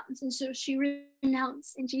to renounce. And so she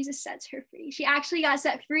renounced, and Jesus sets her free. She actually got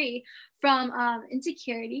set free from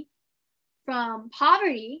insecurity, from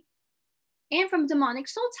poverty, and from demonic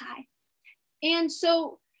soul tie. And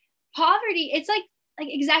so poverty, it's like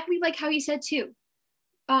exactly like how you said too.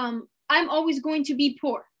 I'm always going to be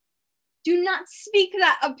poor. Do not speak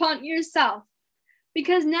that upon yourself,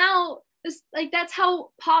 because now that's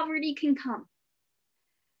how poverty can come.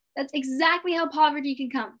 That's exactly how poverty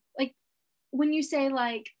can come. Like when you say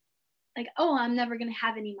like, oh, I'm never going to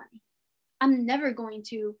have any money. I'm never going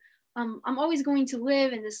to, I'm always going to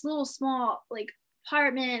live in this little small like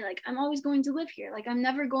apartment. Like I'm always going to live here. Like I'm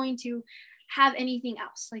never going to have anything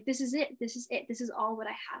else. Like this is it. This is it. This is all what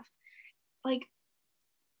I have. Like,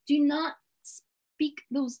 do not speak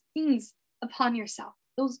those things upon yourself.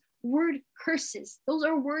 Those word curses. Those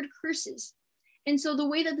are word curses. And so the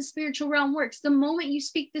way that the spiritual realm works, the moment you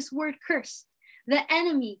speak this word curse, the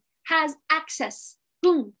enemy has access.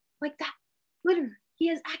 Boom, like that. Literally, he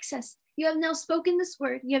has access. You have now spoken this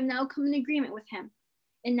word. You have now come in agreement with him.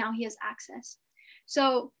 And now he has access.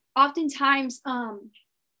 So oftentimes,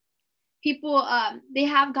 people, they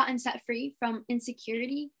have gotten set free from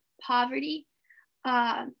insecurity, poverty.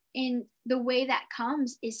 And the way that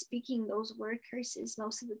comes is speaking those word curses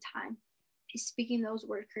most of the time. Is speaking those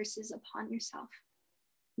word curses upon yourself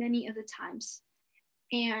many of the times.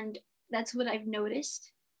 And that's what I've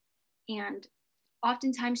noticed. And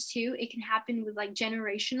oftentimes too, it can happen with like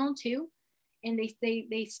generational too. And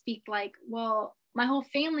they speak like, well, my whole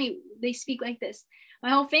family, they speak like this. My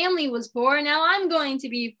whole family was poor. Now I'm going to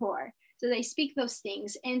be poor. So they speak those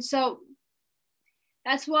things. And so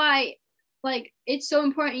that's why, like, it's so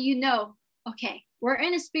important, okay, we're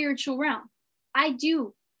in a spiritual realm. I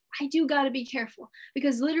do got to be careful,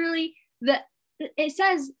 because literally it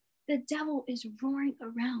says the devil is roaring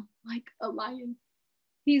around like a lion.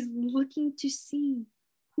 He's looking to see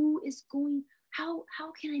who is going, how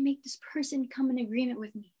can I make this person come in agreement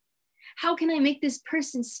with me? How can I make this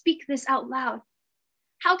person speak this out loud?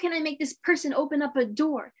 How can I make this person open up a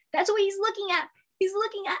door? That's what he's looking at. He's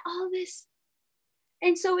looking at all this.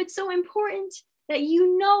 And so it's so important that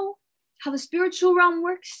you know how the spiritual realm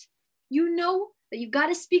works. You know that you got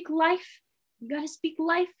to speak life. You got to speak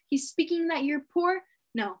life. He's speaking that you're poor.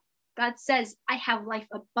 No, God says, I have life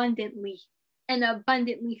abundantly and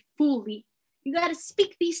abundantly fully. You got to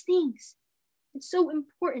speak these things. It's so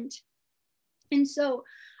important. And so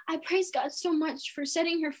I praise God so much for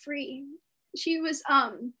setting her free. She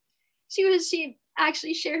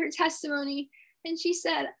actually shared her testimony, and she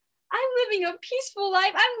said, I'm living a peaceful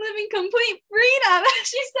life. I'm living complete freedom.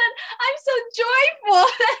 She said, I'm so joyful.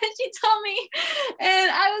 She told me.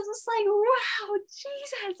 And I was just like, wow,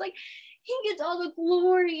 Jesus. Like, he gets all the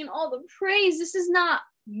glory and all the praise. This is not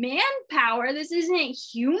manpower. This isn't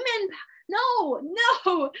human. No.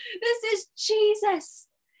 This is Jesus.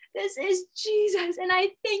 This is Jesus. And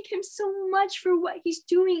I thank him so much for what he's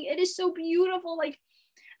doing. It is so beautiful. Like,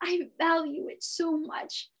 I value it so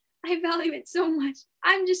much.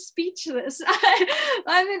 I'm just speechless.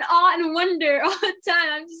 I'm in awe and wonder all the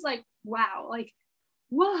time. I'm just like, wow, like,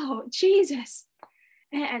 whoa, Jesus.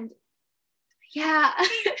 And yeah,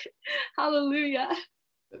 hallelujah.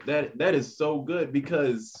 That is so good,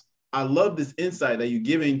 because I love this insight that you're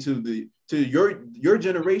giving to your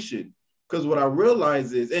generation. Because what I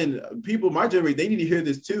realize is, and people my generation, they need to hear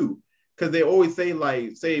this too, because they always say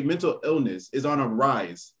mental illness is on a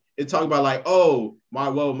rise. It talk about like, oh,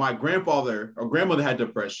 my grandfather or grandmother had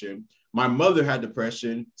depression, my mother had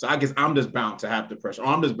depression, so I guess I'm just bound to have depression, or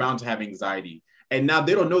I'm just bound to have anxiety. And now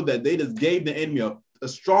they don't know that they just gave the enemy a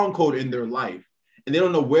stronghold in their life, and they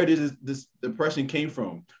don't know where this depression came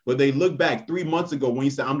from. But they look back 3 months ago when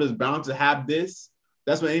you said, I'm just bound to have this.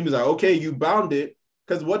 That's when the enemy's like, okay, you bound it.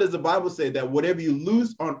 Because what does the Bible say? That whatever you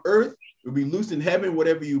loose on earth will be loosed in heaven.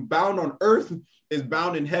 Whatever you bound on earth is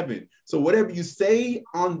bound in heaven. So whatever you say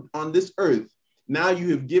on this earth, now you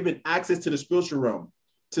have given access to the spiritual realm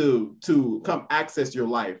to come access your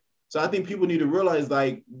life. So I think people need to realize,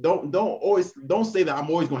 like, don't say that I'm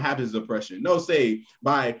always going to have this depression. No, say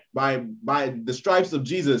by the stripes of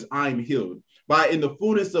Jesus, I'm healed. In the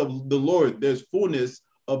fullness of the Lord, there's fullness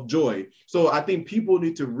of joy. So I think people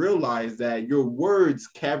need to realize that your words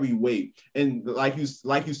carry weight. And like you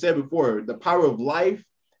said before, the power of life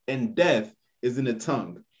and death is in the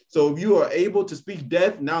tongue. So if you are able to speak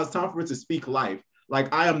death, now it's time for us to speak life.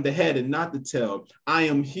 Like, I am the head and not the tail. I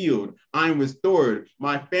am healed. I am restored.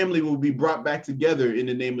 My family will be brought back together in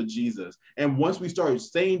the name of Jesus. And once we start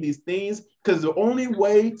saying these things, because the only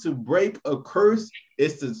way to break a curse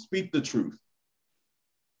is to speak the truth.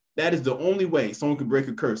 That is the only way someone can break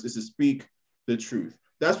a curse, is to speak the truth.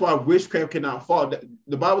 That's why witchcraft cannot fall.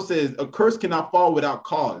 The Bible says a curse cannot fall without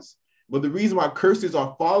cause. But the reason why curses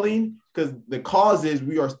are falling, because the cause is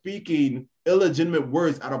we are speaking illegitimate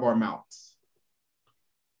words out of our mouths.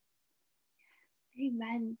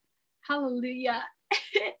 Amen. Hallelujah.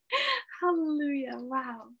 Hallelujah.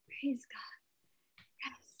 Wow. Praise God.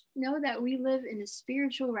 Yes. Know that we live in a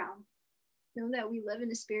spiritual realm.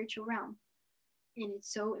 And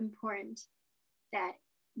it's so important that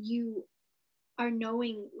you are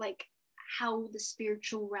knowing, like, how the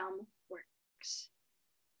spiritual realm works.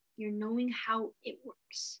 You're knowing how it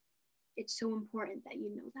works. It's so important that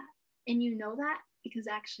you know that. And you know that because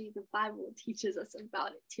actually the Bible teaches us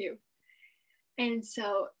about it too. And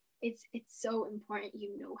so it's so important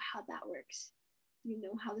you know how that works. You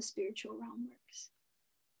know how the spiritual realm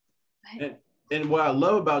works. And what I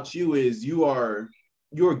love about you is you're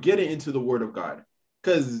getting into the Word of God.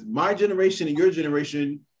 Because my generation and your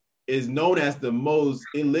generation is known as the most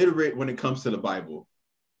illiterate when it comes to the Bible.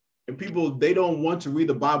 And people, they don't want to read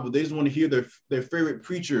the Bible. They just want to hear their favorite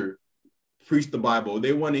preacher preach the Bible.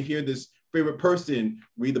 They want to hear this favorite person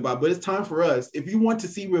read the Bible. But it's time for us, if you want to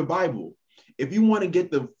see revival, if you want to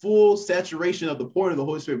get the full saturation of the pouring of the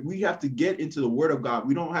Holy Spirit, we have to get into the Word of God.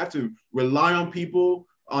 We don't have to rely on people,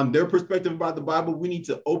 on their perspective about the Bible. We need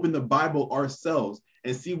to open the Bible ourselves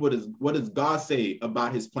and see what does God say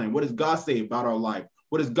about his plan? What does God say about our life?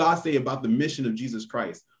 What does God say about the mission of Jesus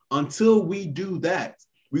Christ? Until we do that,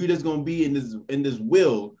 we're just going to be in this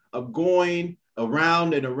will of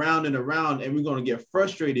around and around and around, and we're going to get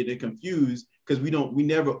frustrated and confused because we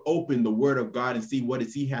never open the word of God and see what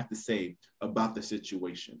does he have to say about the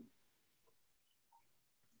situation.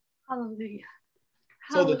 Hallelujah.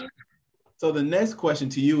 So the next question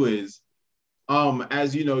to you is,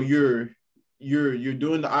 as you know, you're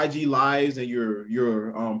doing the IG lives and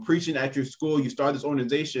you're preaching at your school, you start this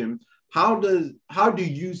organization. How do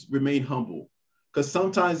you remain humble? Because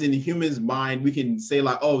sometimes in the human's mind, we can say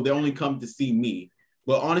like, oh, they only come to see me.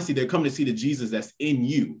 But honestly, they're coming to see the Jesus that's in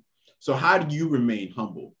you. So how do you remain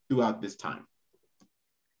humble throughout this time?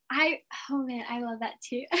 Oh man, I love that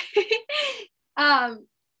too.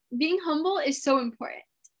 Being humble is so important.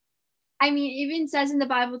 I mean, it even says in the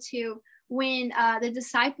Bible too, when the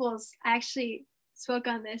disciples, I actually spoke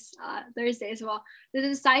on this Thursday as well, the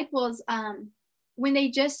disciples, when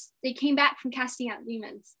they came back from casting out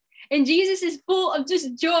demons, and Jesus is full of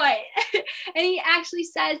just joy. And he actually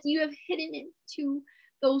says, you have hidden it to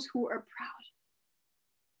those who are proud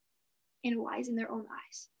and wise in their own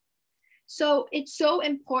eyes. So it's so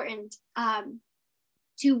important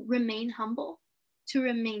to remain humble, to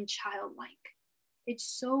remain childlike. It's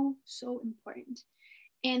so, so important.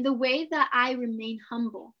 And the way that I remain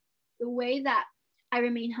humble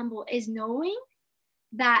is knowing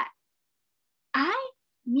that I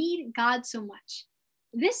need God so much.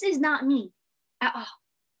 This is not me at all.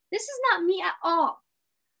 This is not me at all.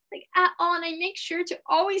 Like at all. And I make sure to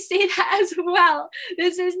always say that as well.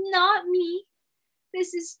 This is not me.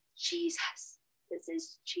 This is Jesus. This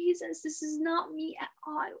is Jesus. This is not me at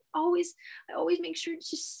all. I always make sure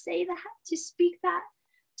to say that, to speak that,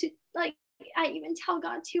 to like, I even tell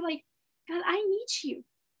God too, like, God, I need you.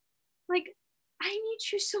 Like, I need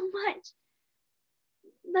you so much.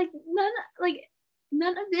 Like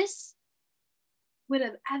none of this would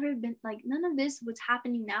have ever been, like, none of this what's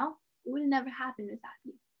happening now, it would have never happened without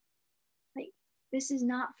you. Like, this is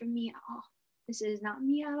not for me at all. This is not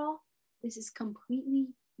me at all. This is completely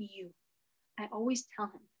you. I always tell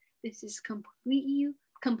him, this is completely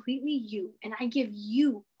you. And I give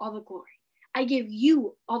you all the glory. I give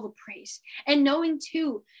you all the praise. And knowing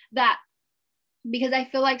too that, because I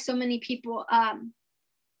feel like so many people,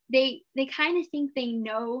 they kind of think they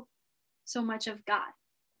know so much of God.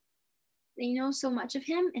 They know so much of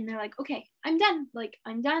him, and they're like, okay, I'm done. Like,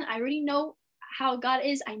 I'm done. I already know how God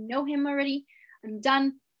is. I know him already. I'm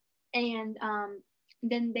done. And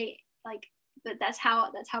then they like, but that's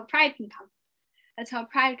how pride can come. That's how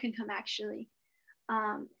pride can come, actually.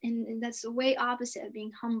 And that's the way opposite of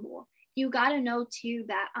being humble. You got to know too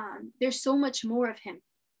that there's so much more of him.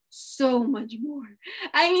 So much more.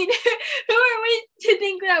 I mean, who are we to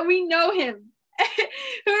think that we know him?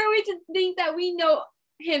 Who are we to think that we know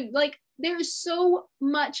him? Like, there's so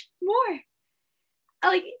much more.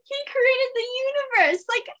 Like, he created the universe.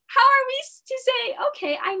 Like, how are we to say,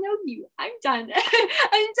 okay, I know you, I'm done.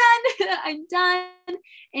 I'm done,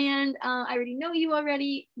 and I already know you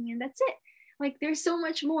already, and that's it. Like, there's so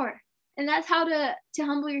much more. And that's how to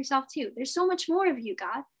humble yourself too. There's so much more of you,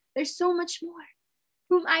 God. There's so much more.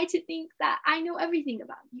 Who am I to think that I know everything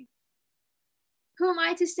about you? Who am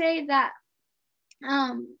I to say that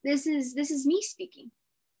this is me speaking?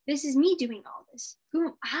 This is me doing all this. Who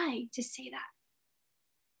am I to say that?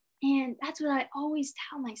 And that's what I always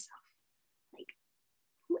tell myself. Like,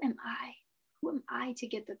 who am I? Who am I to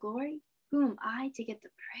get the glory? Who am I to get the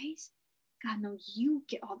praise? God, no, you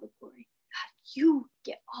get all the glory. God, you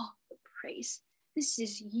get all the praise. This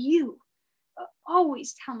is you. I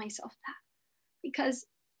always tell myself that. Because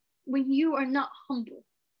when you are not humble,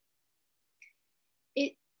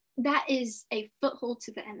 that is a foothold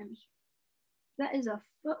to the enemy. That is a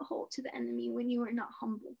foothold to the enemy when you are not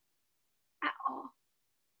humble at all.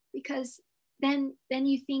 Because then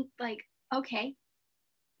you think like, okay,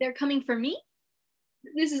 they're coming for me.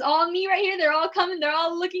 This is all me right here. They're all coming. They're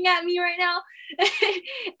all looking at me right now.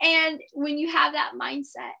 And when you have that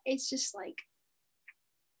mindset, it's just like,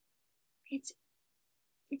 it's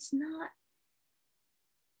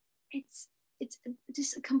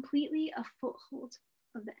just completely a foothold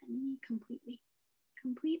of the enemy,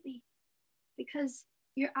 completely, because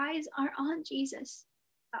your eyes are on Jesus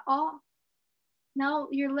at all. Now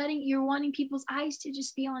you're wanting people's eyes to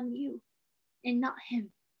just be on you and not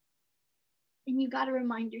him. And you got to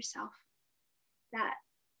remind yourself that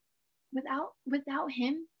without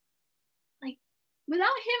him, I wouldn't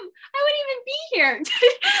even be here.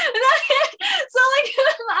 So like, who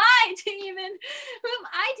am I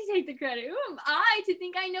to take the credit? Who am I to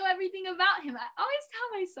think I know everything about him? I always tell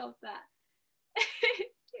myself that.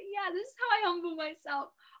 Yeah, this is how I humble myself.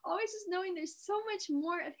 Always just knowing there's so much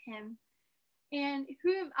more of him. And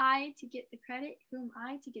who am I to get the credit? Who am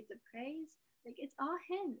I to get the praise? Like, all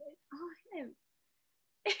him. It's all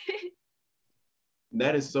him.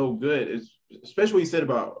 That is so good. It's, especially what you said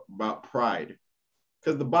about pride.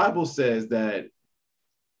 Because the Bible says that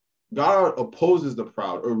God opposes the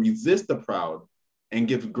proud or resists the proud and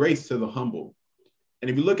gives grace to the humble. And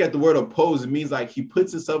if you look at the word oppose, it means like he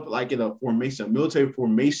puts himself like in a formation, a military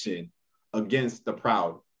formation against the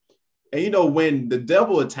proud. And you know, when the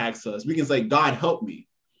devil attacks us, we can say, God help me.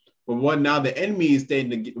 But when now the enemy is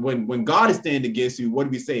standing, when God is standing against you, what do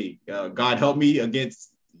we say? God help me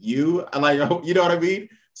against you. Like, you know what I mean?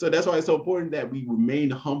 So that's why it's so important that we remain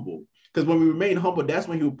humble. Because when we remain humble, that's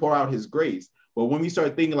when he will pour out his grace. But when we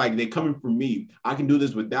start thinking like they're coming from me, I can do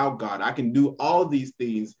this without God, I can do all these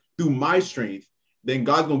things through my strength, then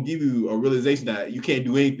God's going to give you a realization that you can't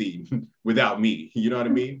do anything without me. You know what I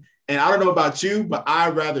mean? And I don't know about you, but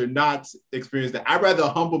I'd rather not experience that. I'd rather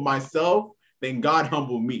humble myself than God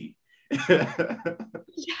humble me. Yes,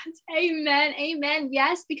 amen, amen.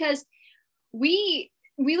 Yes, because we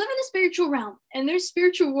live in a spiritual realm, and there's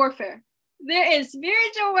spiritual warfare. There is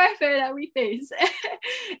spiritual warfare that we face.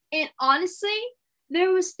 And honestly,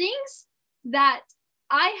 there was things that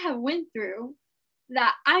I have went through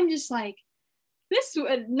that I'm just like, I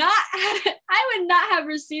would not have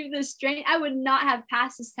received this strength. I would not have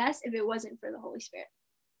passed this test if it wasn't for the Holy Spirit.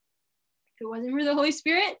 If it wasn't for the Holy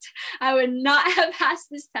Spirit, I would not have passed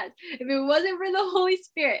this test. If it wasn't for the Holy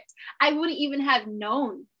Spirit, I wouldn't even have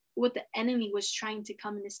known what the enemy was trying to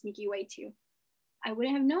come in a sneaky way to. I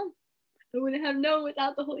wouldn't have known. I wouldn't have known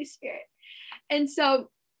without the Holy Spirit. And so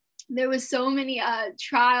there was so many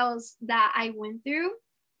trials that I went through.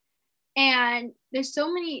 And there's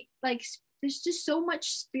so many, like, there's just so much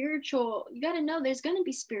spiritual, you got to know there's going to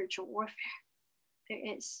be spiritual warfare.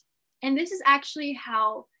 There is. And this is actually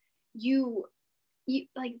how you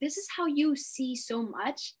like, this is how you see so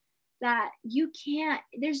much that you can't,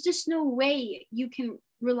 there's just no way you can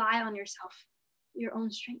rely on yourself, your own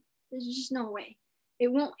strength. There's just no way.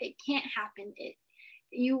 It can't happen.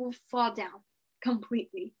 You will fall down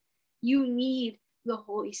completely. You need the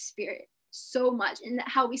Holy Spirit so much. And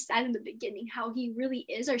how we said in the beginning, how he really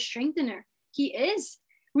is our strengthener. He is.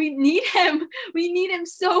 We need him. We need him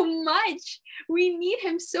so much. We need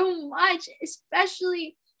him so much,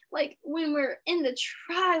 especially like when we're in the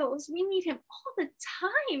trials. We need him all the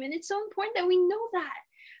time. And it's so important that we know that.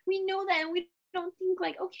 We know that, and we don't think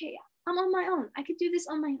like, okay, I'm on my own. I could do this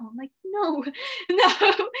on my own. Like, no,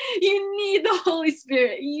 you need the Holy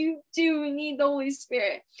Spirit. You do need the Holy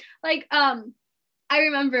Spirit. Like, I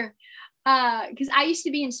remember, because I used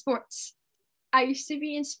to be in sports.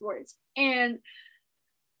 And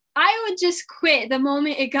I would just quit the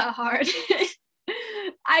moment it got hard.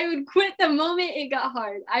 I would quit the moment it got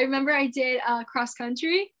hard. I remember I did cross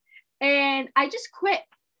country, and I just quit.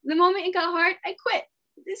 The moment it got hard, I quit.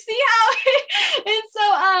 See how? And so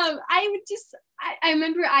I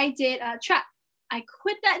remember I did track. I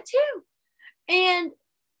quit that too.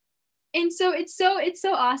 And so it's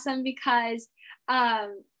so awesome because as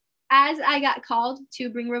I got called to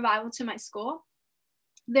bring revival to my school,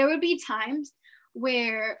 there would be times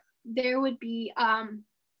where there would be I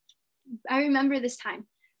remember this time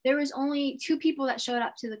there was only 2 people that showed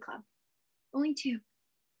up to the club. Only 2.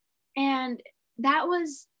 And that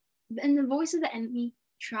was, and the voice of the enemy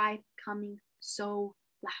tried coming so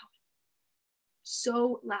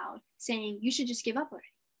loud, saying, you should just give up already.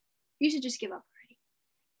 You should just give up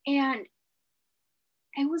already. And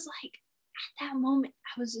I was like, at that moment,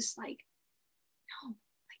 I was just like,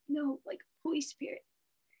 no, like Holy Spirit.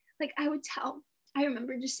 Like I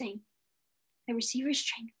remember just saying, I receive your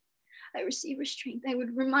strength. I receive your strength. I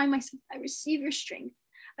would remind myself, I receive your strength.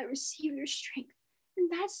 I receive your strength.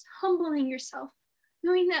 And that's humbling yourself,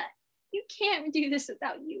 knowing that you can't do this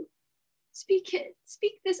without you. Speak it.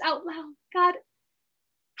 Speak this out loud. God,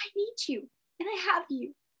 I need you. And I have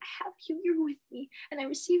you. I have you. You're with me. And I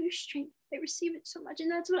receive your strength. I receive it so much.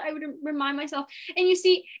 And that's what I would remind myself. And you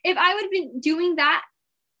see, if I would have been doing that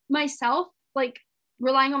myself, like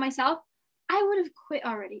relying on myself, I would have quit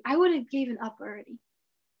already. I would have given up already.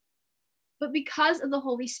 But because of the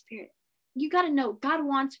Holy Spirit, you got to know God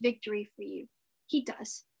wants victory for you. He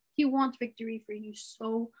does. He wants victory for you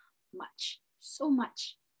so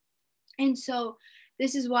much. And so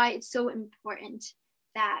this is why it's so important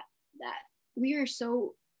that we are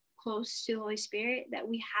so close to the Holy Spirit, that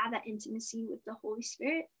we have that intimacy with the Holy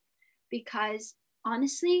Spirit, because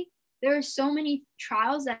honestly, there are so many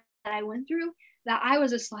trials that I went through that I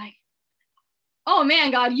was just like, oh man,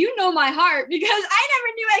 God, you know my heart, because I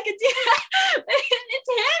never knew I could do that. It's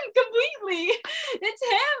him completely. It's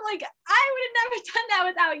him. Like, I would have never done that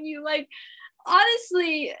without you. Like,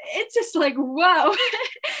 honestly, it's just like, whoa.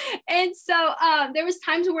 And so there was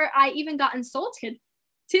times where I even got insulted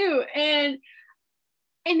too. And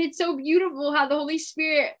it's so beautiful how the Holy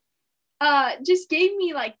Spirit just gave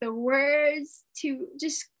me like the words to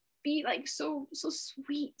just be like so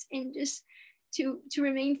sweet and just to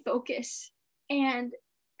remain focused. And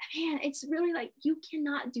man, it's really like you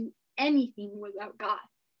cannot do anything without God.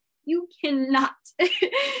 You cannot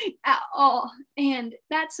at all. And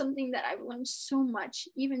that's something that I've learned so much,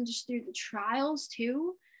 even just through the trials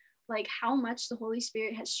too, like how much the Holy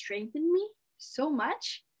Spirit has strengthened me so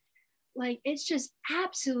much. Like, it's just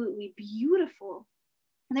absolutely beautiful.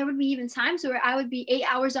 And there would be even times where I would be 8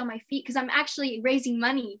 hours on my feet because I'm actually raising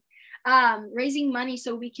money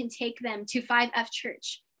so we can take them to 5F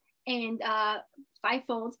Church and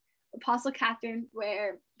Fivefold Apostle Catherine,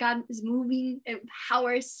 where God is moving in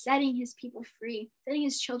power, setting his people free, setting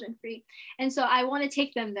his children free. And so I want to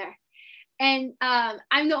take them there. And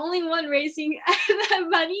I'm the only one raising that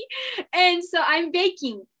money. And so I'm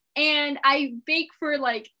baking, and I bake for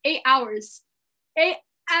like 8 hours. I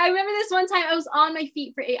remember this one time I was on my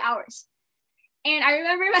feet for 8 hours. And I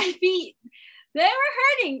remember my feet, they were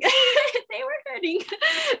hurting. They were hurting.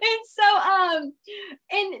 And so,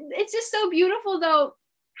 and it's just so beautiful though,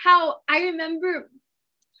 how I remember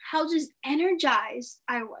how just energized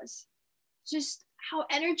I was. Just how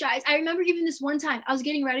energized. I remember even this one time I was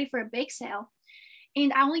getting ready for a bake sale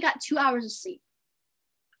and I only got 2 hours of sleep.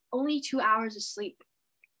 Only 2 hours of sleep.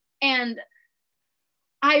 And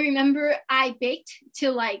I remember I baked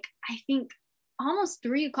till like, I think almost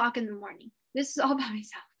 3 o'clock in the morning. This is all by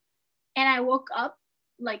myself. And I woke up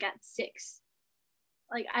like at 6.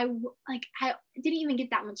 I didn't even get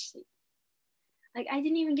that much sleep. I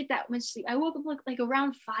didn't even get that much sleep. I woke up like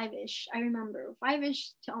around 5-ish. I remember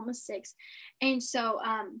 5-ish to almost 6. And so,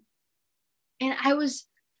 and I was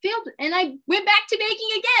filled, and I went back to baking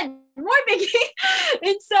again, more baking.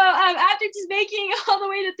 And so after just baking all the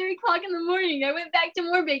way to 3 o'clock in the morning, I went back to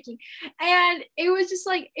more baking. And it was just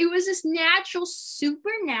like, it was this natural,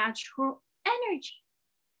 supernatural energy,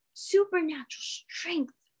 supernatural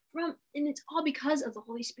strength and it's all because of the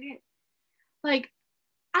Holy Spirit. Like,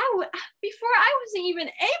 before I wasn't even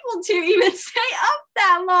able to even stay up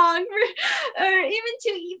that long or even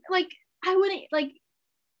to I wouldn't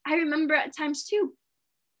I remember at times too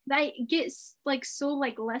that I get like so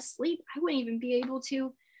like less sleep, I wouldn't even be able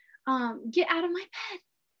to get out of my bed.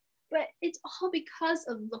 But it's all because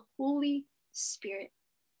of the Holy Spirit.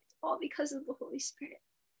 It's all because of the Holy Spirit.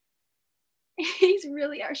 He's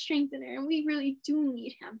really our strengthener, and we really do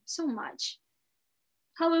need him so much.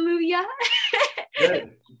 Hallelujah.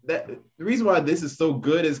 The reason why this is so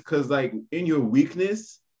good is because like in your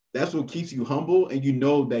weakness, that's what keeps you humble, and you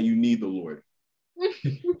know that you need the Lord.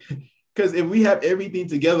 Because if we have everything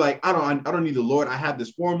together, like I don't need the Lord. I have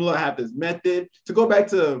this formula, I have this method. To go back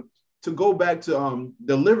to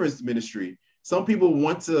deliverance ministry, some people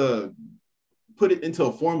want to put it into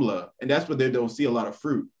a formula, and that's where they don't see a lot of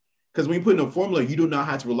fruit. Because when you put in a formula, you do not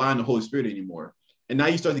have to rely on the Holy Spirit anymore. And now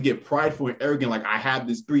you start to get prideful and arrogant, like I have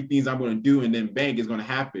these 3 things I'm going to do, and then bang, it's going to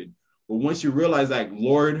happen. But once you realize, like,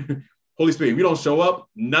 Lord, Holy Spirit, if we don't show up,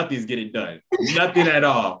 nothing's getting done. Nothing at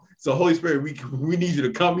all. So Holy Spirit, we need you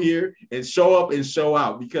to come here and show up and show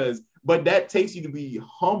out, but that takes you to be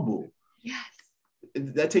humble. Yes.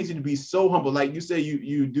 That takes you to be so humble. Like you say,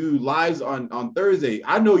 you do lives on Thursday.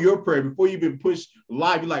 I know your prayer before you even push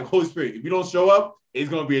live. You're like, Holy Spirit, if you don't show up, it's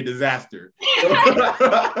going to be a disaster. Exactly.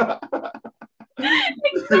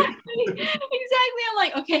 I'm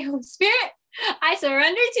like, okay, Holy Spirit, I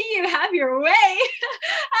surrender to you. Have your way.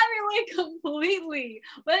 Have your way completely.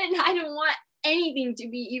 But I don't want anything to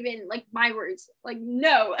be even like my words. Like,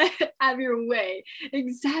 no, have your way.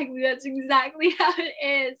 Exactly. That's exactly how it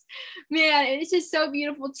is. Man, it's just so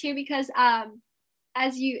beautiful too, because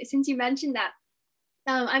since you mentioned that,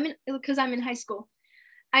 I'm in high school.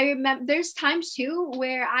 I remember there's times too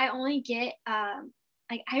where I only get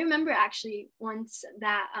I remember actually once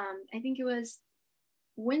that I think it was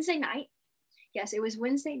Wednesday night. Yes, it was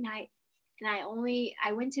Wednesday night. And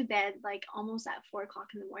I went to bed like almost at 4 o'clock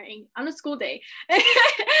in the morning on a school day. On a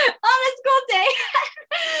school day.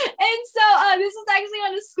 And so this was actually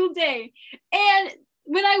on a school day. And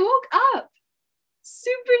when I woke up,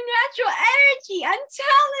 supernatural energy, I'm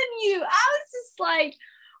telling you, I was just like,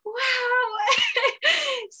 wow.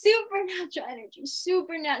 Supernatural energy,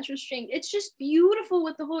 supernatural strength. It's just beautiful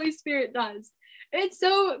what the Holy Spirit does. It's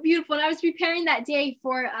so beautiful. And I was preparing that day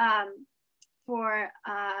for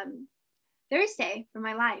Thursday for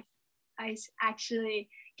my life. I was actually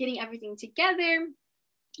getting everything together,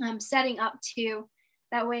 setting up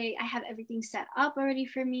that way I have everything set up already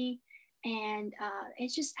for me. And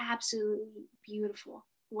it's just absolutely beautiful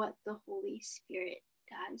what the Holy Spirit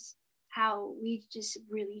does, how we just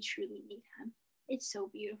really truly need him. It's so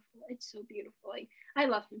beautiful. It's so beautiful. Like, I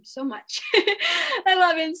love him so much. I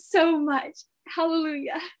love him so much.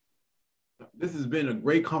 Hallelujah. This has been a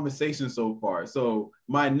great conversation so far. So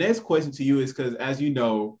my next question to you is, because as you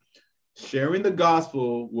know, sharing the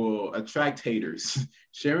gospel will attract haters.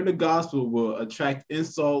 Sharing the gospel will attract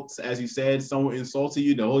insults. As you said, someone insulted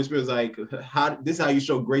you. The Holy Spirit is like, this is how you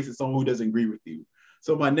show grace to someone who doesn't agree with you.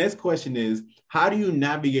 So my next question is, how do you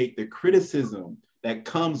navigate the criticism that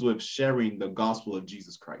comes with sharing the gospel of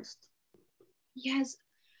Jesus Christ? Yes,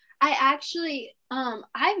 I actually,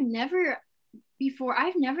 I've never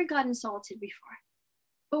got insulted before.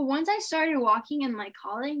 But once I started walking in my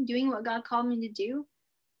calling, doing what God called me to do,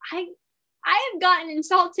 I have gotten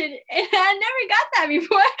insulted, and I never got that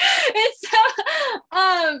before. And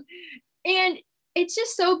so, and it's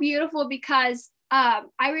just so beautiful because I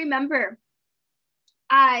remember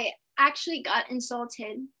I actually got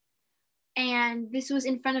insulted, and this was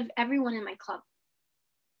in front of everyone in my club,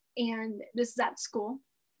 and this is at school.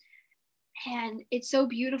 And it's so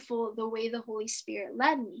beautiful the way the Holy Spirit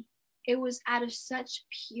led me. It was out of such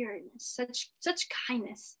pureness, such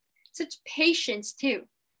kindness, such patience too.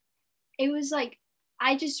 It was like,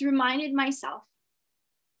 I just reminded myself,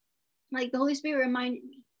 like the Holy Spirit reminded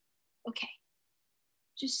me, okay,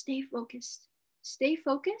 just stay focused. Stay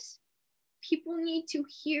focused. People need to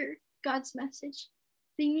hear God's message.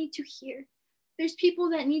 They need to hear. There's people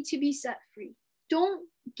that need to be set free. Don't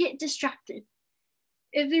get distracted.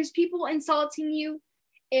 If there's people insulting you,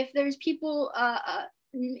 if there's people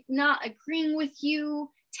not agreeing with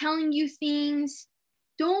you, telling you things,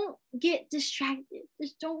 don't get distracted.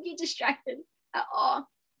 Just don't get distracted at all.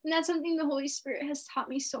 And that's something the Holy Spirit has taught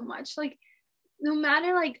me so much. Like, no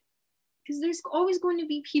matter, like, because there's always going to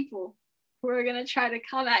be people who are going to try to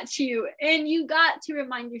come at you. And you got to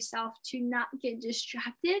remind yourself to not get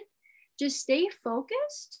distracted. Just stay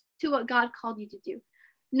focused to what God called you to do.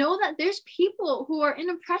 Know that there's people who are in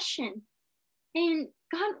oppression, and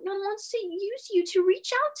God wants to use you to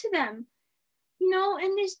reach out to them, you know.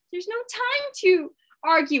 And there's no time to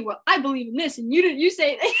argue. Well, I believe in this, and you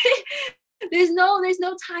say there's no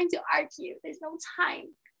time to argue. There's no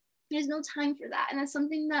time for that. And that's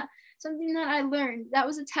something that I learned. That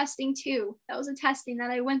was a testing too. That was a testing that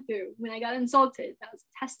I went through when I got insulted. That was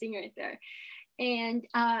a testing right there. And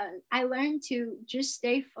I learned to just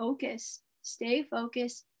stay focused,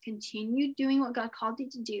 continue doing what God called you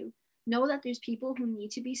to do. Know that there's people who need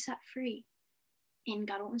to be set free, and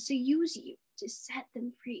God wants to use you to set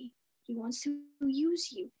them free. He wants to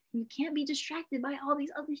use you. And you can't be distracted by all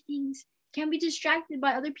these other things. You can't be distracted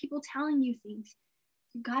by other people telling you things.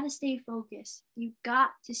 You got to stay focused. You got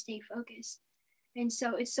to stay focused. And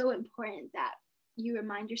so it's so important that you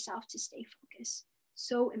remind yourself to stay focused.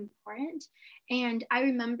 So important. And I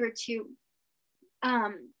remember too,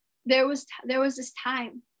 there was this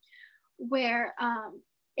time where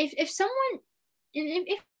if someone,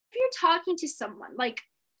 if you're talking to someone, like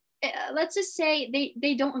let's just say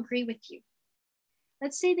they don't agree with you.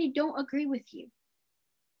 Let's say they don't agree with you.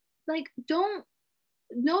 Like, don't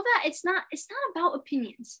know that it's not about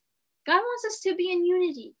opinions. God wants us to be in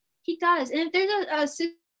unity. He does. And if there's a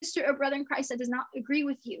sister or brother in Christ that does not agree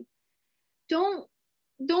with you, don't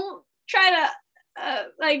try to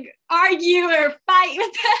like argue or fight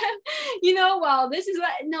with them, you know. Well, this is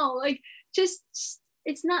what, no, like just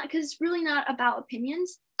it's not, because it's really not about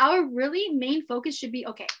opinions. Our really main focus should be,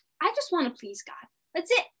 okay, I just want to please God.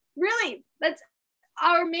 That's it. Really, that's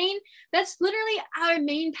literally our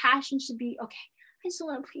main passion should be, okay, I just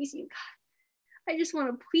want to please you, God. I just want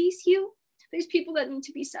to please you. There's people that need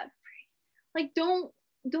to be set free. Like, don't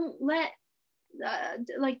let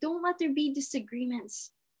there be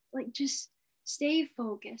disagreements. Like, just stay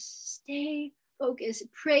focused.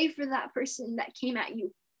 Pray for that person that came at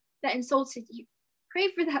you, that insulted you. Pray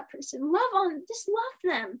for that person. Just love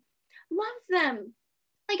them.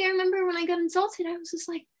 Like, I remember when I got insulted, I was just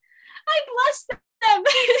like, I blessed them.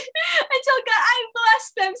 I told God, I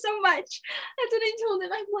blessed them so much. That's what I told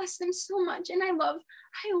him. I blessed them so much. And I love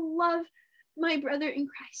my brother in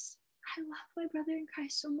Christ. I love my brother in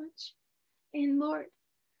Christ so much. And Lord,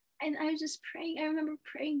 and I was just praying. I remember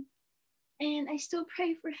praying, and I still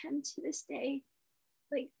pray for him to this day.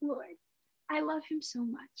 Like, Lord, I love him so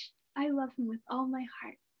much. I love him with all my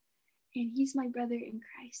heart. And he's my brother in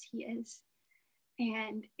Christ. He is.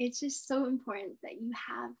 And it's just so important that you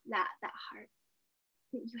have that heart.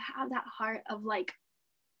 That you have that heart of, like,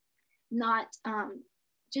 not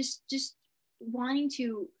just wanting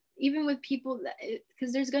to, even with people that,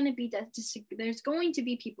 because there's going to be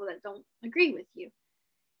people that don't agree with you.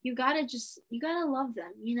 You gotta love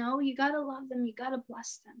them, you know, you gotta love them, you gotta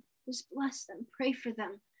bless them, just bless them, pray for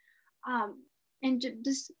them. And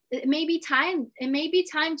just, it may be time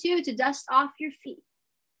too to dust off your feet.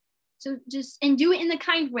 So just, and do it in a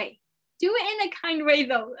kind way. Do it in a kind way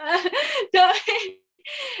though. Don't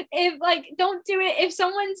do it if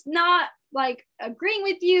someone's not like agreeing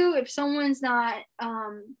with you, if someone's not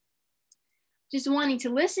just wanting to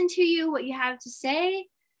listen to you, what you have to say.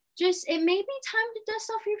 Just, it may be time to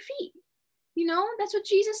dust off your feet. You know, that's what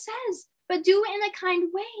Jesus says. But do it in a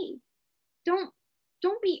kind way. Don't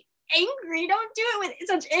be angry. Don't do it with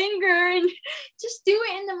such anger, and just do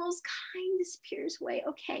it in the most kindest, purest way.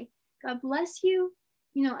 Okay, God bless you.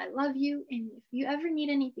 You know, I love you. And if you ever need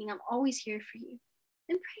anything, I'm always here for you.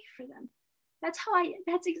 And pray for them. That's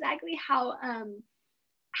exactly how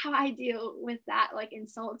I deal with that, like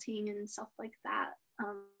insulting and stuff like that.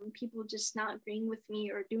 People just not agreeing with me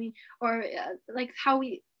or doing, or like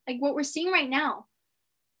what we're seeing right now.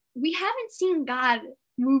 We haven't seen God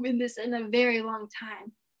move in this in a very long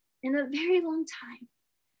time.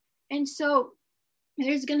 And so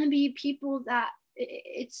there's going to be people that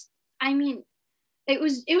it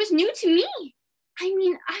was new to me. I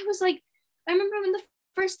mean, I remember when the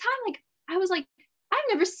first time, like, I was like, I've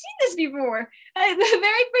never seen this before. The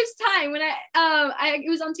very first time when it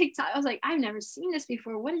was on TikTok, I was like, I've never seen this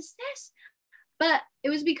before. What is this? But it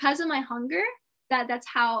was because of my hunger that's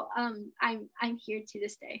how I'm here to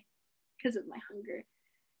this day, because of my hunger.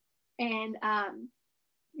 And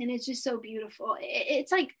it's just so beautiful.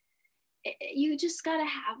 It's like you just gotta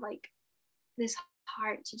have like this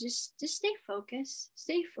heart to just stay focused,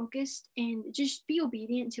 and just be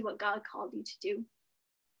obedient to what God called you to do.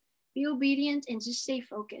 Be obedient and just stay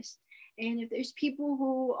focused. And if there's people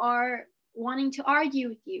who are wanting to argue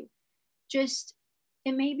with you, just,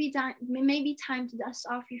 it may be time to dust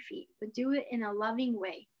off your feet, but do it in a loving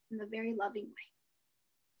way, in a very loving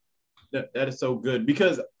way. That is so good,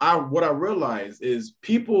 because what I realize is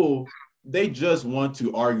people, they just want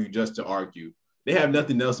to argue just to argue. They have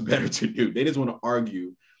nothing else better to do. They just want to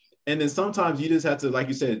argue. And then sometimes you just have to, like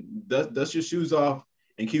you said, dust your shoes off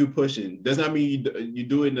and keep pushing. Does not mean you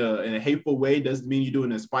do it in a hateful way. Doesn't mean you do it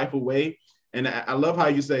in a spiteful way. And I love how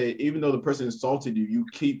you say, even though the person insulted you, you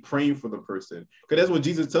keep praying for the person. Because that's what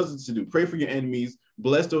Jesus tells us to do. Pray for your enemies.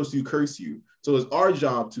 Bless those who curse you. So it's our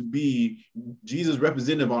job to be Jesus'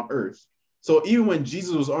 representative on earth. So even when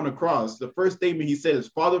Jesus was on the cross, the first statement he said is,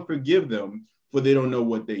 Father, forgive them, for they don't know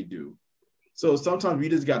what they do. So sometimes we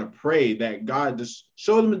just got to pray that God just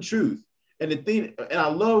show them the truth. And the thing, and I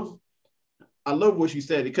love what you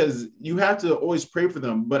said, because you have to always pray for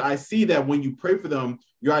them. But I see that when you pray for them,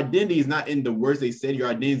 your identity is not in the words they said, your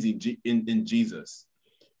identity is in Jesus.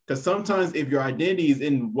 Because sometimes if your identity is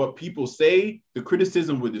in what people say, the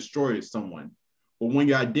criticism will destroy someone. But when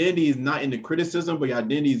your identity is not in the criticism, but your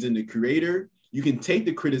identity is in the Creator, you can take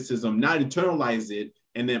the criticism, not internalize it,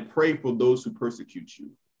 and then pray for those who persecute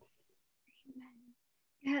you.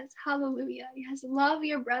 Yes, hallelujah. Yes, love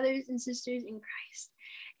your brothers and sisters in Christ.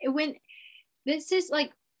 When this is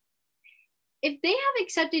like, if they have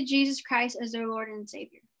accepted Jesus Christ as their Lord and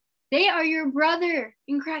Savior, they are your brother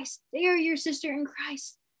in Christ. They are your sister in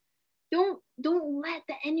Christ. Don't let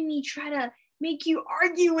the enemy try to make you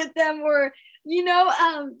argue with them, or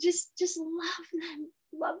just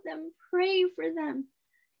love them, pray for them.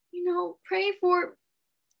 Pray for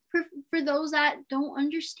those that don't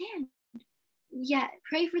understand. Yeah,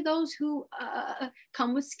 pray for those who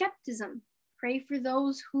come with skepticism. Pray for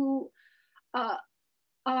those who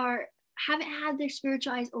haven't had their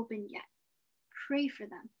spiritual eyes open yet. Pray for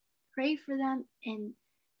them, and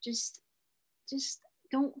just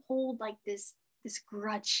don't hold like this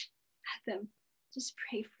grudge at them. Just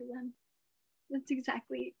pray for them. That's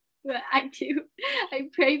exactly what I do. I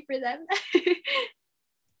pray for them.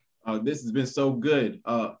 This has been so good.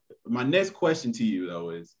 My next question to you, though,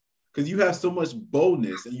 is, because you have so much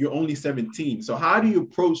boldness and you're only 17. So how do you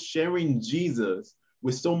approach sharing Jesus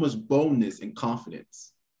with so much boldness and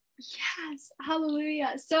confidence? Yes,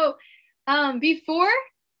 hallelujah. So before,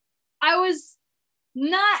 I was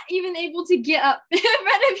not even able to get up in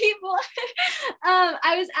front of people.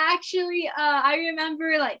 I was actually, I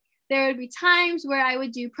remember like there would be times where I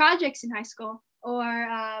would do projects in high school, or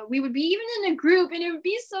we would be even in a group, and it would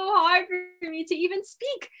be so hard for me to even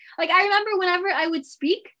speak. Like I remember whenever I would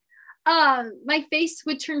speak, my face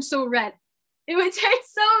would turn so red. It would turn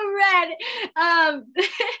so red. I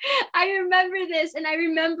remember this, and I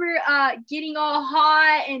remember getting all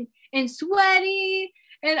hot and sweaty,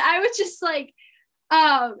 and I was just like,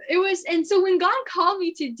 It was, and so when God called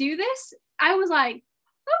me to do this, I was like,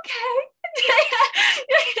 okay.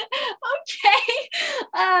 Okay.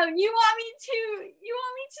 You want me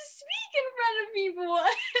to speak in front of people?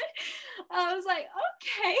 I was like,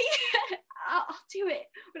 okay, I'll do it.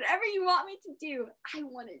 Whatever you want me to do, I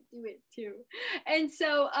want to do it too. And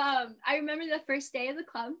so I remember the first day of the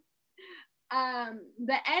club,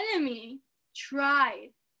 the enemy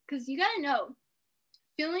tried, because you gotta know,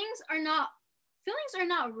 feelings are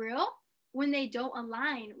not real when they don't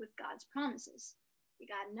align with God's promises. You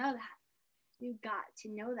gotta know that. You got to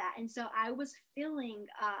know that. And so I was feeling,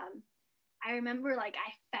 I remember like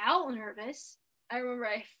I felt nervous. I remember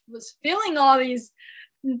I was feeling all these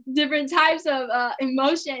different types of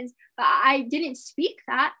emotions, but I didn't speak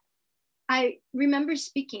that. I remember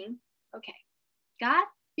speaking, okay, God,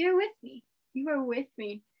 you're with me. You are with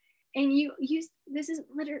me. And this is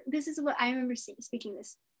what I remember speaking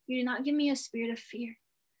this. You did not give me a spirit of fear,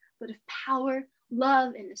 but of power,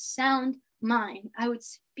 love, and a sound mind. I would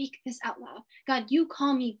speak this out loud. God, you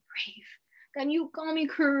call me brave. God, you call me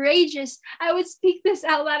courageous. I would speak this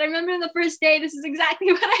out loud. I remember the first day, this is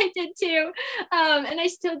exactly what I did too. And I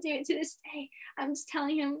still do it to this day. I'm just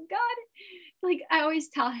telling him, God, like I always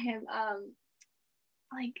tell him,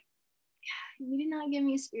 like, you did not give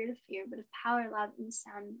me a spirit of fear, but of power, love, and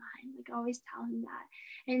sound mind. Like I always tell him that.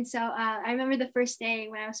 And so I remember the first day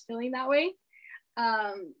when I was feeling that way,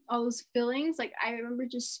 all those feelings, like I remember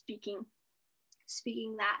just speaking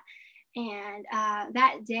that. And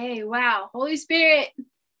that day, wow, Holy Spirit,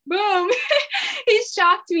 boom, he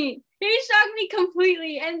shocked me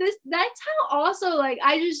completely. And that's how also, like,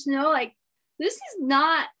 I just know, like, this is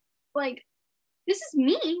not, like, this is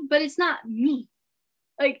me, but it's not me.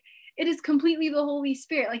 Like, it is completely the Holy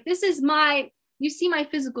Spirit. Like, this is you see my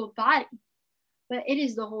physical body, but it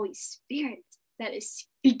is the Holy Spirit that is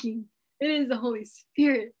speaking. It is the Holy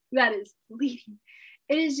Spirit that is leading.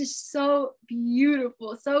 It is just so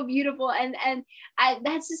beautiful, so beautiful. And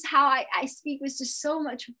that's just how I speak with just so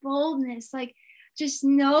much boldness, like just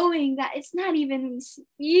knowing that it's not even me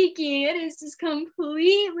speaking. It is just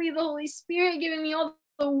completely the Holy Spirit giving me all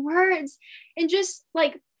the words, and just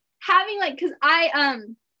like having like, because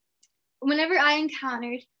whenever I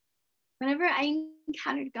encountered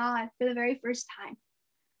God for the very first time,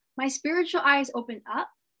 my spiritual eyes opened up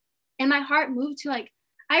and my heart moved to, like,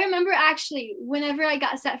 I remember actually whenever I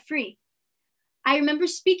got set free, I remember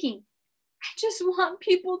speaking, I just want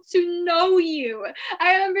people to know you.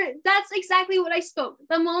 I remember that's exactly what I spoke.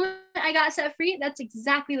 The moment I got set free, that's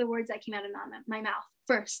exactly the words that came out of my mouth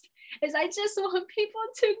first, is I just want people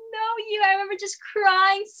to know you. I remember just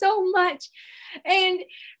crying so much. And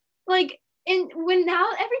like, and when now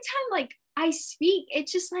every time like I speak,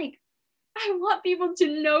 it's just like, I want people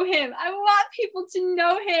to know him. I want people to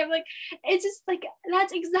know him. Like, it's just like,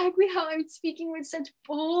 that's exactly how I'm speaking with such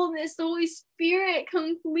boldness, the Holy Spirit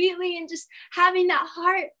completely, and just having that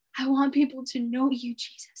heart. I want people to know you,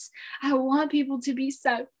 Jesus. I want people to be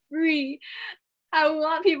set free. I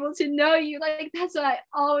want people to know you. Like, that's what I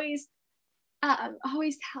always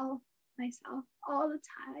tell myself all the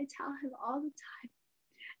time. I tell him all the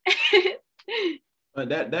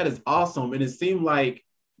time. That is awesome. And it seemed like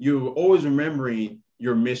you're always remembering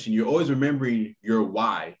your mission. You're always remembering your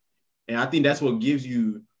why. And I think that's what gives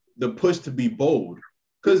you the push to be bold.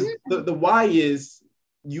 Because the why is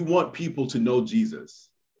you want people to know Jesus.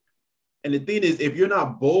 And the thing is, if you're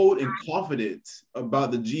not bold and confident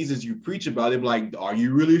about the Jesus you preach about, they're like, are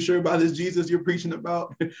you really sure about this Jesus you're preaching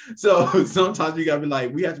about? So sometimes you gotta be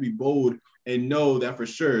like, we have to be bold and know that for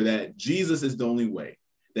sure that Jesus is the only way.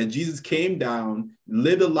 That Jesus came down,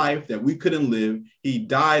 lived a life that we couldn't live. He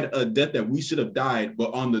died a death that we should have died.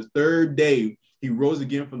 But on the third day, he rose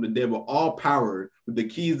again from the dead with all power, with the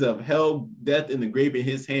keys of hell, death, and the grave in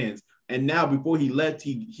his hands. And now before he left,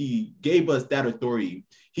 he gave us that authority.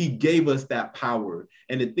 He gave us that power.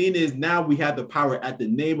 And the thing is, now we have the power at the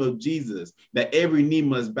name of Jesus, that every knee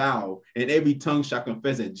must bow and every tongue shall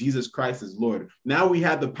confess that Jesus Christ is Lord. Now we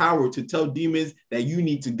have the power to tell demons that you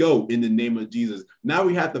need to go in the name of Jesus. Now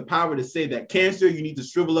we have the power to say that cancer, you need to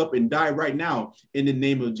shrivel up and die right now in the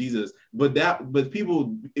name of Jesus. But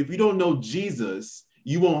people, if you don't know Jesus,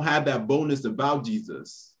 you won't have that boldness about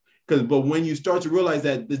Jesus. But when you start to realize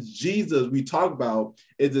that this Jesus we talk about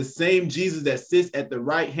is the same Jesus that sits at the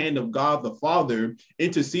right hand of God the Father,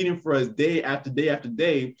 interceding for us day after day after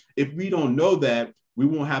day, if we don't know that, we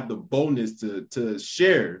won't have the boldness to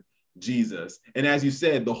share Jesus. And as you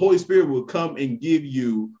said, the Holy Spirit will come and give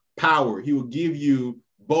you power. He will give you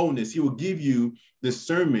boldness. He will give you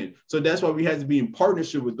discernment. So that's why we had to be in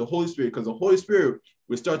partnership with the Holy Spirit, because the Holy Spirit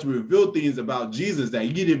would start to reveal things about Jesus that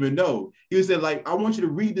you didn't even know. He would say, like, I want you to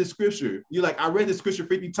read this scripture. You're like, I read this scripture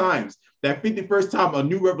 50 times. That 51st time, a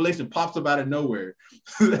new revelation pops up out of nowhere.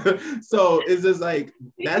 So it's just like,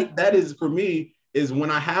 that is, for me, is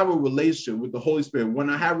when I have a relationship with the Holy Spirit, when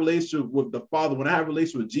I have a relationship with the Father, when I have a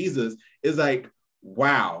relationship with Jesus, it's like,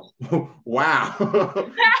 wow, wow.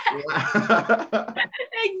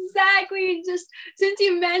 Exactly. Just since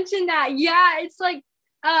you mentioned that, yeah, it's like,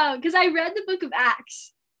 because I read the book of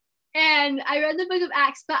Acts,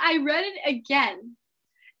 but I read it again,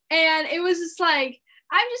 and it was just like,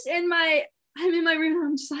 I'm in my room,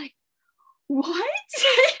 I'm just like, what?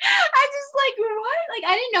 I just like, what? Like,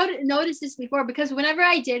 I didn't notice this before, because whenever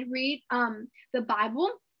I did read the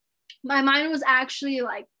Bible, my mind was actually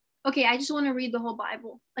like, okay, I just want to read the whole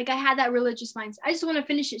Bible. Like, I had that religious mindset. I just want to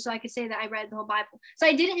finish it so I could say that I read the whole Bible. So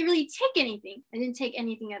I didn't really take anything. I didn't take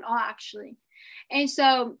anything at all, actually. And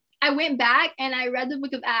so I went back and I read the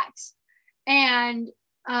book of Acts. And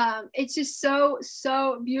it's just so,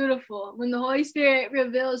 so beautiful when the Holy Spirit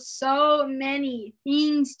reveals so many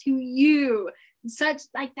things to you. Such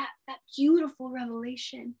like that beautiful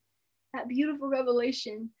revelation that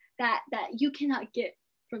you cannot get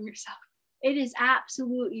from yourself. It is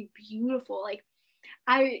absolutely beautiful. Like,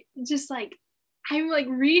 I just like, I'm like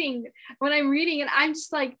reading, when I'm reading, and I'm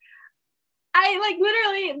just like, I like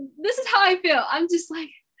literally, this is how I feel. I'm just like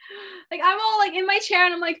I'm all like in my chair,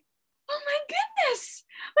 and I'm like, oh my goodness,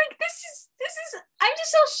 like this is, I'm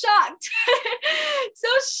just so shocked. So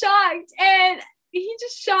shocked. And he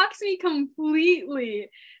just shocks me completely.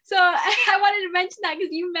 So I wanted to mention that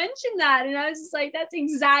because you mentioned that, and I was just like, that's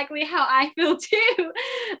exactly how I feel too.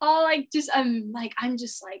 All like, just I'm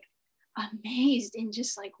just like amazed and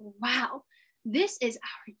just like, wow, this is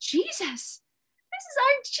our Jesus. This is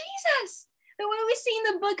our Jesus. And when we see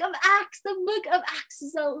in the book of Acts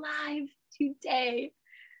is alive today.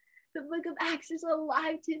 The book of Acts is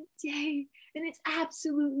alive today. And it's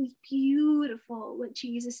absolutely beautiful what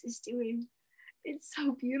Jesus is doing. It's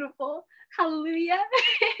so beautiful. Hallelujah.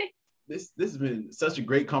 This has been such a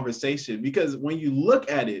great conversation, because when you look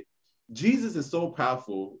at it, Jesus is so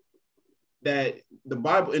powerful that the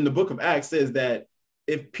Bible in the book of Acts says that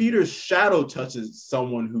if Peter's shadow touches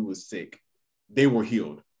someone who was sick, they were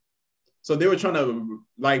healed. So they were trying to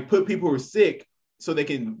like put people who were sick so they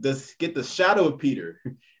can just get the shadow of Peter,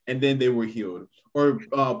 and then they were healed. Or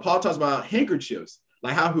Paul talks about handkerchiefs,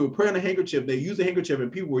 like how he would pray on a handkerchief, they used a handkerchief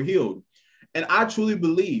and people were healed. And I truly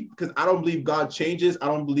believe, because I don't believe God changes. I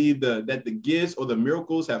don't believe that the gifts or the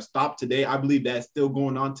miracles have stopped today. I believe that's still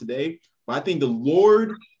going on today. But I think the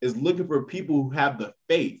Lord is looking for people who have the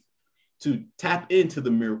faith to tap into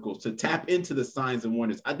the miracles, to tap into the signs and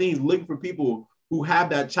wonders. I think he's looking for people who have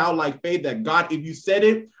that childlike faith that, God, if you said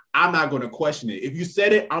it, I'm not going to question it. If you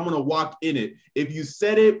said it, I'm going to walk in it. If you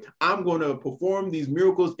said it, I'm going to perform these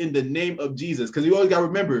miracles in the name of Jesus. Because you always got to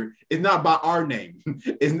remember, it's not by our name.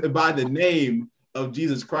 It's by the name of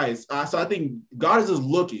Jesus Christ. So I think God is just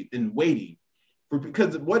looking and waiting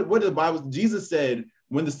because what the Bible, Jesus said,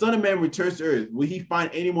 when the Son of Man returns to earth, will he find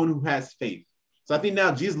anyone who has faith? So I think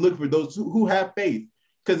now Jesus looking for those who have faith.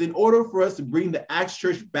 Because in order for us to bring the Acts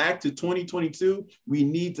Church back to 2022, we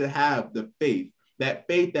need to have the faith. That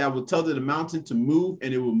faith that will tell the mountain to move,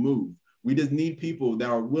 and it will move. We just need people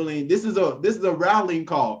that are willing. This is a rallying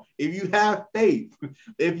call. If you have faith,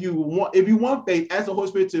 if you want faith, ask the Holy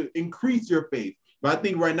Spirit to increase your faith. But I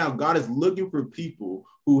think right now God is looking for people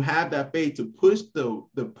who have that faith to push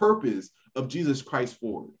the purpose of Jesus Christ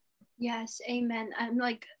forward. Yes, amen. I'm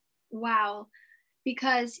like, wow,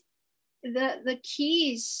 because the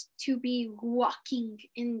keys to be walking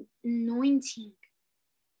in anointing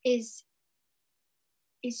is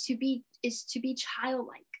to be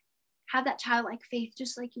childlike, have that childlike faith,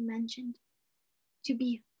 just like you mentioned, to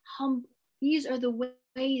be humble. These are the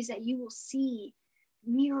ways that you will see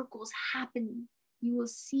miracles happening. You will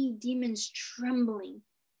see demons trembling,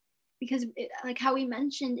 because like how we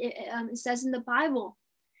mentioned, it says in the Bible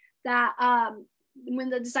that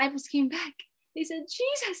when the disciples came back, they said,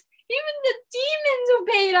 Jesus, even the demons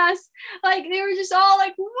obeyed us. Like, they were just all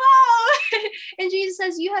like, whoa. And Jesus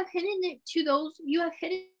says, you have hidden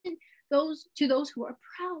those to those who are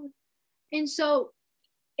proud. And so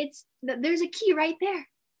there's a key right there.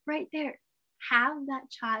 Have that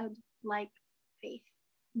childlike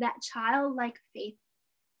faith.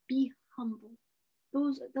 Be humble.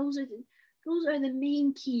 Those are the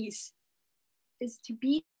main keys, is to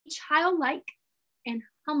be childlike and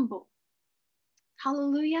humble.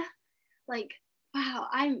 Hallelujah. Like, wow,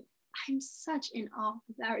 I'm I'm such in awe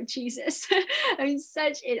with our Jesus. I'm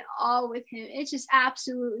such in awe with him. It's just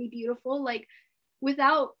absolutely beautiful. Like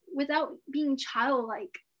without being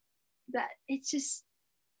childlike, that it's just,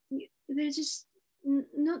 there's just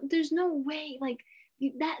no, there's no way. Like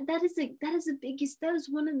that is the biggest, that is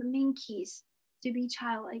one of the main keys to be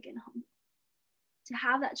childlike and humble. To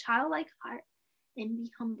have that childlike heart and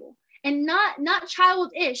be humble, and not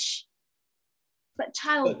childish, but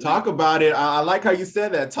child. Talk about it. I like how you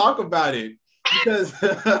said that. Talk about it, because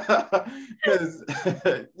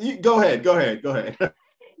go ahead.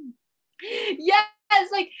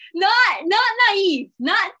 Yes, like not naive,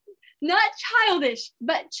 not childish,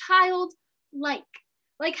 but childlike.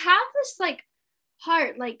 Like have this like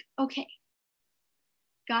heart, like, okay,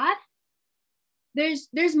 God, there's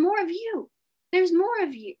more of you. There's more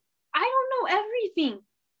of you. I don't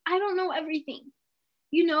know everything,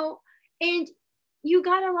 you know, and you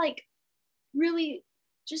gotta like really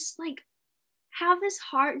just like have this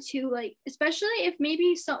heart to like, especially if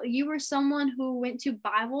maybe you were someone who went to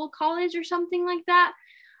Bible college or something like that.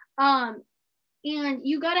 And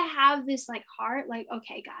you gotta have this like heart, like,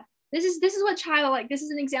 okay, God, this is what childlike, this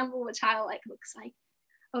is an example of what childlike looks like.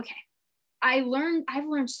 Okay, I've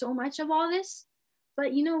learned so much of all this,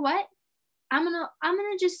 but you know what? I'm gonna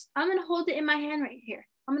hold it in my hand right here.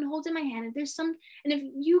 I'm gonna hold it in my hand. And if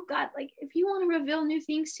you want to reveal new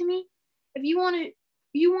things to me, if you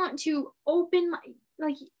want to open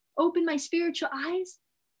my spiritual eyes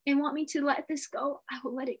and want me to let this go, I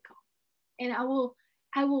will let it go. And I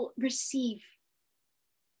will receive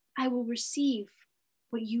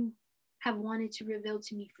what you have wanted to reveal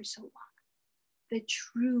to me for so long. The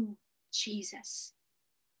true Jesus,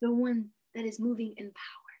 the one that is moving in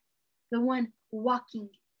power. The one walking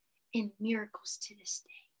in miracles to this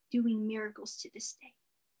day, doing miracles to this day.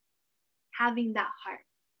 Having that heart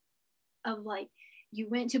of like, you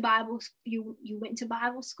went to Bible school,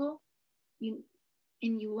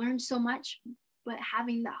 and you learned so much, but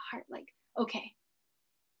having that heart, like, okay,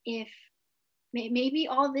 if maybe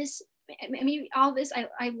all this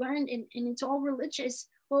I learned and it's all religious.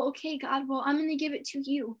 Well, okay, God, well, I'm gonna give it to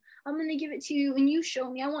you. And you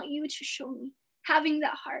show me. I want you to show me. Having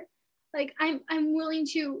that heart. Like I'm willing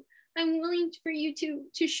for you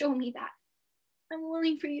to show me that. I'm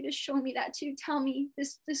willing for you to show me that, to tell me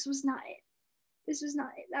this was not it. This was not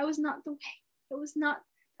it. That was not the way. That was not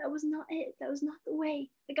it. That was not the way.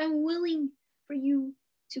 Like I'm willing for you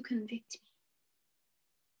to convict me.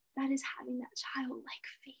 That is having that childlike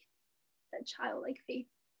faith. That childlike faith.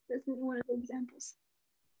 That's one of the examples.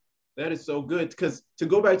 That is so good, because to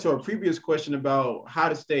go back to our previous question about how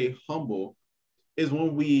to stay humble, is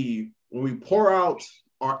when we pour out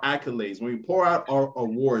our accolades, when we pour out our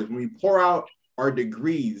awards, when we pour out our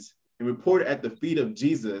degrees, and we pour it at the feet of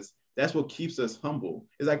Jesus, that's what keeps us humble.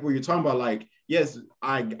 It's like what you're talking about, like, yes,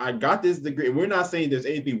 I got this degree. We're not saying there's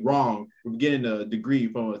anything wrong with getting a degree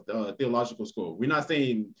from a theological school. We're not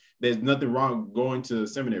saying there's nothing wrong going to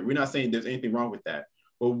seminary. We're not saying there's anything wrong with that.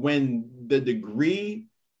 But when the degree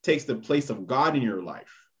takes the place of God in your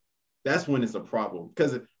life, that's when it's a problem.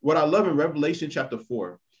 Because what I love in Revelation chapter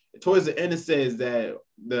 4, towards the end, it says that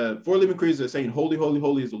the four living creatures are saying, holy, holy,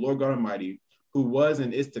 holy is the Lord God Almighty, who was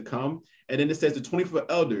and is to come. And then it says the 24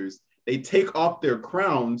 elders, they take off their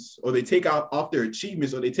crowns, or they take off their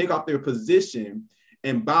achievements, or they take off their position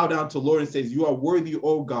and bow down to the Lord and says, you are worthy,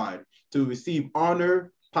 O God, to receive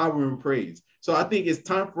honor, power, and praise. So I think it's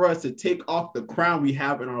time for us to take off the crown we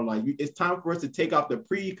have in our life. It's time for us to take off the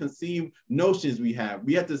preconceived notions we have.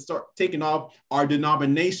 We have to start taking off our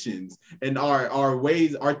denominations and our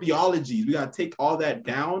ways, our theologies. We got to take all that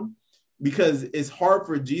down, because it's hard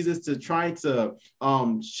for Jesus to try to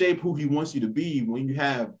shape who he wants you to be when you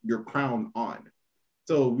have your crown on.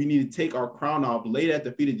 So we need to take our crown off, lay it at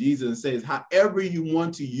the feet of Jesus, and say, however you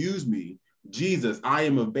want to use me, Jesus, I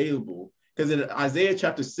am available. Because in Isaiah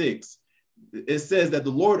chapter 6, it says that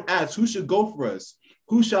the Lord asks, who should go for us?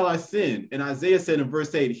 Who shall I send? And Isaiah said in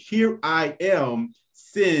verse 8, here I am,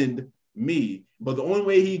 send me. But the only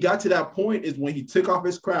way he got to that point is when he took off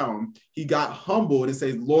his crown. He got humbled and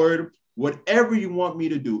says, Lord, whatever you want me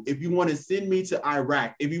to do, if you want to send me to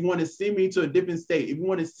Iraq, if you want to send me to a different state, if you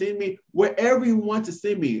want to send me wherever you want to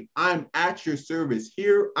send me, I'm at your service.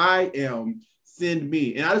 Here I am, send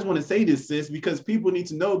me. And I just want to say this, sis, because people need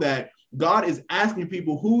to know that God is asking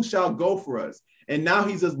people, who shall go for us? And now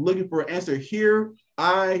he's just looking for an answer. Here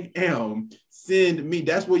I am, send me.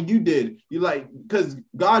 That's what you did. You like, because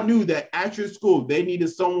God knew that at your school, they needed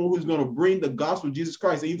someone who's going to bring the gospel of Jesus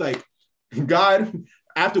Christ. And he's like, God,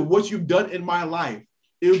 after what you've done in my life,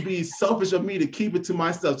 it would be selfish of me to keep it to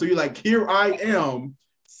myself. So you're like, here I am,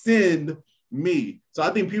 send me. So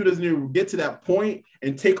I think people just need to get to that point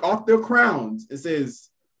and take off their crowns. It says,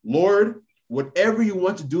 Lord, whatever you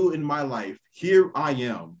want to do in my life, here I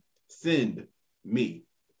am. Send me.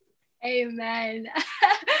 Amen.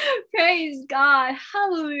 Praise God.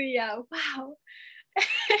 Hallelujah. Wow.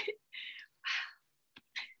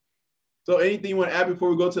 So anything you want to add before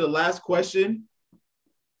we go to the last question?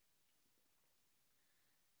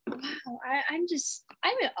 Wow, I'm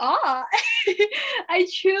in awe. I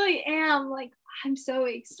truly am. Like, I'm so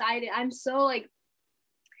excited. I'm so like,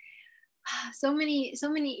 so many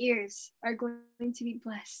ears are going to be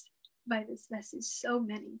blessed by this message. So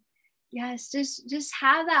many. Yes, just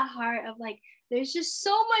have that heart of like, there's just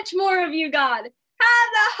so much more of you, God. Have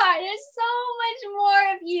that heart. There's so much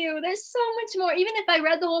more of you. There's so much more. Even if I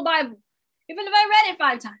read the whole Bible, even if I read it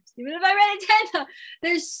 5 times, even if I read it 10 times,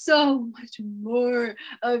 there's so much more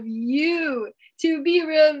of you to be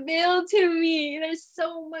revealed to me. There's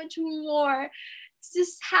so much more.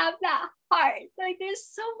 Just have that heart. Like, there's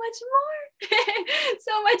so much more.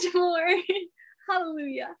 So much more.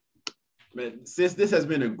 Hallelujah. Man, sis, this has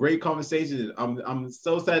been a great conversation. I'm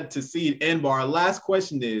so sad to see it end, but our last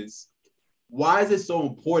question is, why is it so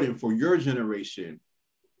important for your generation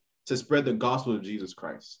to spread the gospel of Jesus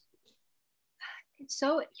Christ? It's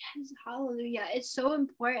so, yes, hallelujah. It's so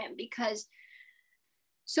important because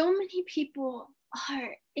so many people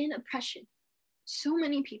are in oppression. So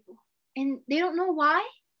many people. And they don't know why.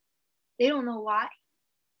 They don't know why.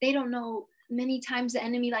 They don't know. Many times the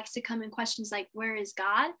enemy likes to come in questions like, where is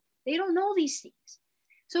God? They don't know these things.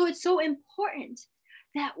 So it's so important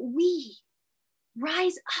that we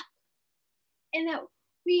rise up and that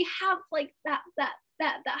we have like that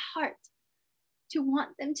heart to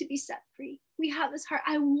want them to be set free. We have this heart.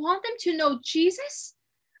 I want them to know Jesus.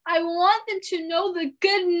 I want them to know the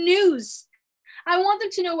good news. I want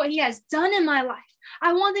them to know what he has done in my life.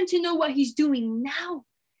 I want them to know what he's doing now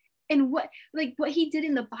and what he did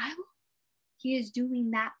in the Bible. He is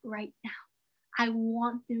doing that right now. I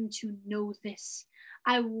want them to know this.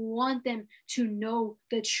 I want them to know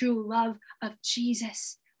the true love of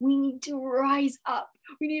Jesus. We need to rise up.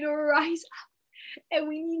 We need to rise up and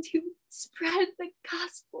we need to spread the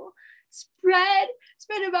gospel. Spread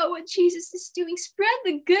about what Jesus is doing. Spread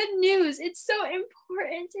the good news. It's so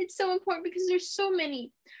important. It's so important because there's so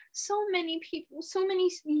many people, so many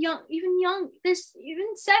young, there's even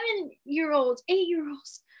 7-year-olds,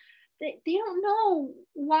 8-year-olds. They don't know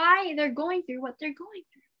why they're going through what they're going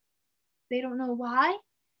through. They don't know why,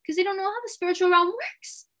 because they don't know how the spiritual realm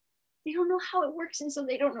works. They don't know how it works, and so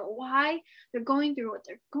they don't know why they're going through what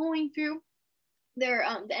they're going through. They're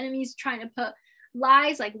the enemy's trying to put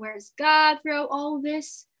lies like, where's God throughout all of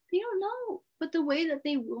this? They don't know. But the way that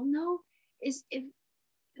they will know is if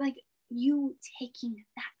like you taking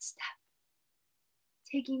that step,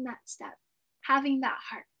 having that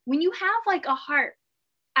heart. When you have like a heart,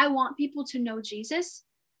 I want people to know Jesus.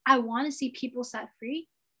 I want to see people set free.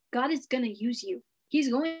 God is going to use you. He's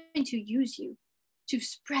going to use you to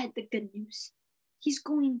spread the good news. He's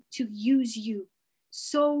going to use you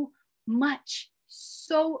so much.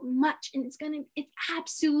 And it's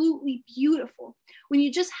absolutely beautiful. When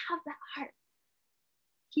you just have that heart,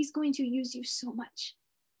 he's going to use you so much.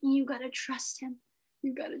 And you got to trust him.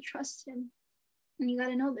 You got to trust him. And you got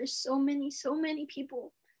to know there's so many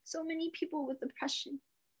people with depression.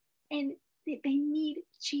 And they need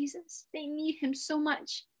Jesus. They need him so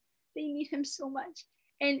much.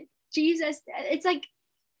 And Jesus, it's like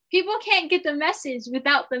people can't get the message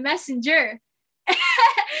without the messenger.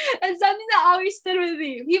 It's something that always stood with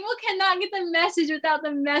me. People cannot get the message without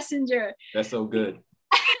the messenger. That's so good.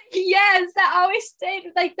 Yes, that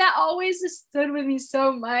always just stood with me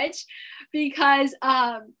so much because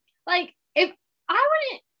like if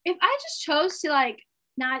I just chose to like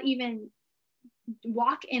not even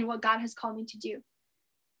walk in what God has called me to do,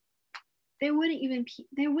 there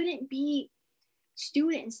wouldn't be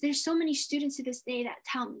students. There's so many students to this day that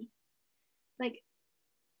tell me, like,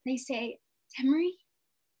 they say, Temery,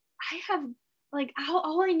 I have like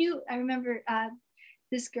all I knew. I remember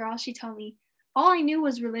this girl, she told me, all I knew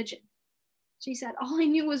was religion. She said, all I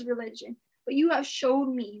knew was religion, but you have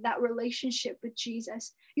showed me that relationship with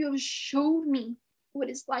Jesus. You have showed me what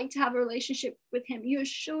it's like to have a relationship with him. You have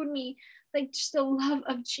showed me like just the love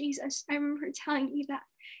of Jesus. I remember her telling me that,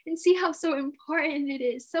 and see how so important it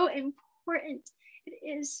is. So important it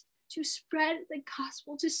is to spread the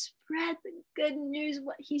gospel, to spread the good news,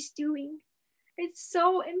 what he's doing. It's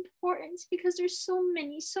so important because there's so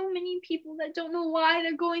many people that don't know why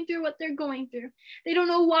they're going through what they're going through. They don't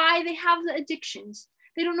know why they have the addictions.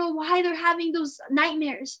 They don't know why they're having those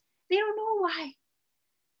nightmares. They don't know why.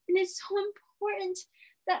 And it's so important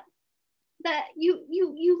that that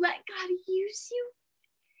you let God use you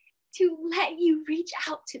to let you reach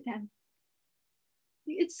out to them.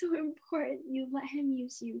 It's so important you let him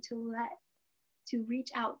use you to reach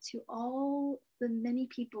out to all the many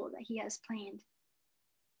people that he has planned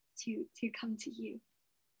to come to you,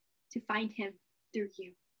 to find him through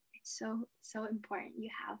you. It's so important you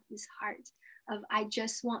have this heart of, I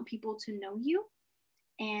just want people to know you,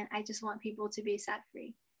 and I just want people to be set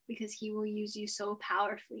free, because he will use you so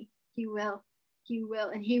powerfully. He will,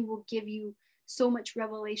 and he will give you so much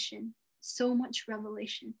revelation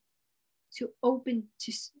to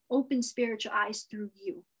open spiritual eyes through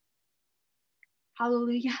you.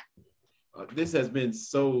 Hallelujah. This has been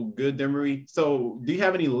so good, Demery. So do you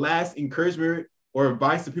have any last encouragement or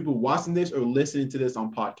advice to people watching this or listening to this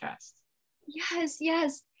on podcast?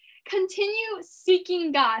 Yes. Continue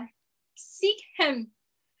seeking God. Seek him.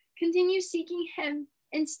 Continue seeking him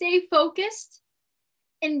and stay focused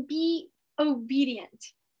and be obedient.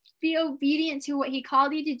 Be obedient to what he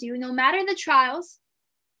called you to do, no matter the trials,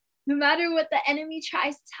 no matter what the enemy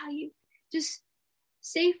tries to tell you. Just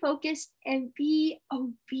stay focused and be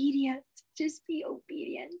obedient. Just be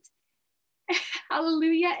obedient.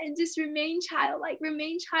 Hallelujah. And just remain childlike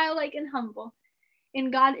and humble.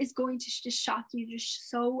 And God is going to just shock you just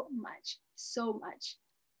so much.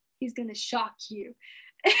 He's going to shock you.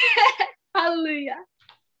 Hallelujah.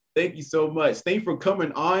 Thank you so much. Thank you for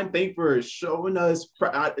coming on. Thank you for showing us.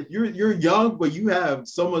 You're young, but you have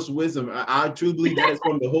so much wisdom. I truly believe that is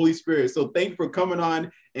from the Holy Spirit. So thank you for coming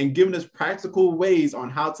on and giving us practical ways on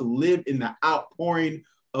how to live in the outpouring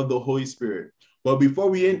of the Holy Spirit. But before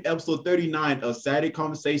we end episode 39 of Saturday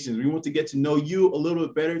Conversations, we want to get to know you a little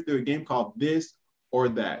bit better through a game called This or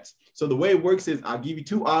That. So the way it works is I'll give you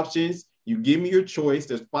two options. You give me your choice.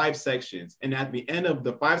 There's 5 sections. And at the end of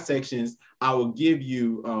the 5 sections, I'll give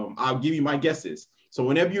you my guesses. So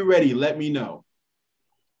whenever you're ready, let me know.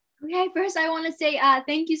 Okay, first I want to say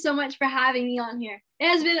thank you so much for having me on here. It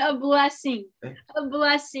has been a blessing.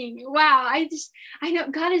 Wow, I know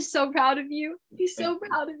God is so proud of you. He's so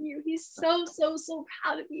proud of you. He's so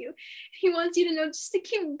proud of you. He wants you to know just to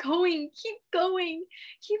keep going,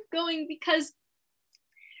 because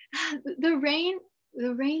the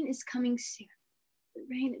rain is coming soon. The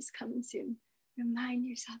rain is coming soon. Remind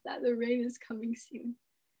yourself that the rain is coming soon.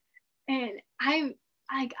 And I'm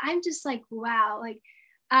just like, wow,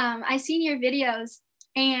 I seen your videos,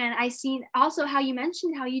 and I seen also how you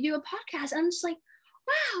mentioned how you do a podcast. I'm just like,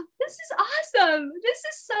 wow, this is awesome. This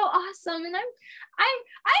is so awesome. And I'm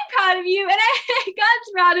proud of you, and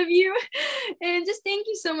God's proud of you. And just thank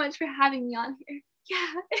you so much for having me on here.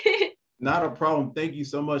 Yeah. Not a problem. Thank you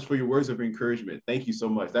so much for your words of encouragement. Thank you so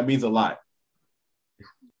much. That means a lot.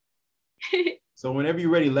 So whenever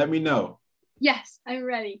you're ready, let me know. Yes, I'm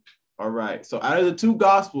ready. All right. So out of the 2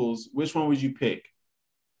 gospels, which one would you pick?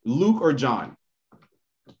 Luke or John?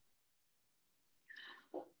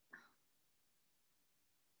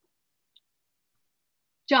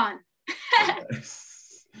 John.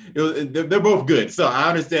 They're both good. So I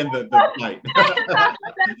understand the fight.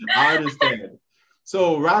 I understand.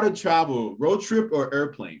 So route of travel, road trip or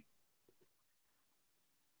airplane?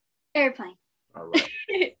 Airplane. All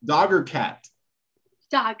right. Dog or cat?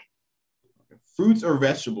 Dog. Fruits or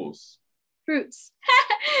vegetables? Fruits.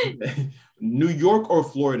 New York or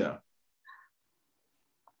Florida?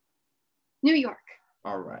 New York.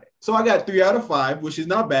 All right. So I got 3 out of 5, which is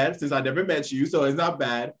not bad since I never met you. So it's not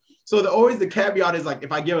bad. So always the caveat is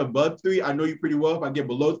if I get above 3, I know you pretty well. If I get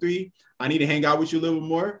below 3, I need to hang out with you a little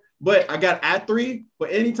more. But I got at 3.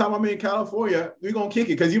 But anytime I'm in California, we're going to kick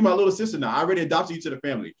it because you're my little sister now. I already adopted you to the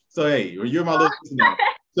family. So, hey, you're my little sister now.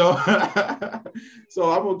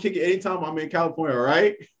 So I'm going to kick it anytime I'm in California. All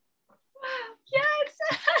right.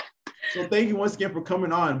 Yes. So thank you once again for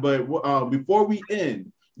coming on. But before we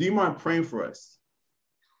end, do you mind praying for us?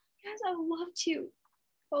 Yes, I would love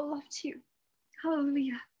to.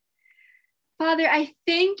 Hallelujah. Father, I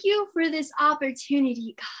thank you for this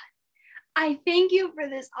opportunity, God. I thank you for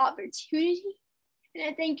this opportunity. And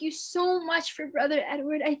I thank you so much for Brother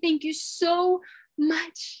Edward. I thank you so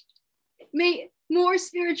much. May more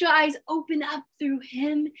spiritual eyes open up through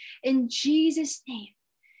him in Jesus' name.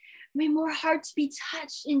 May more hearts be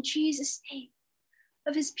touched in Jesus' name,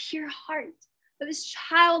 of his pure heart, of his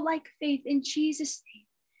childlike faith in Jesus' name.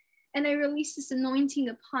 And I release this anointing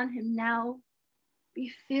upon him now. Be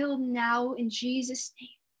filled now in Jesus' name.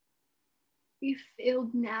 Be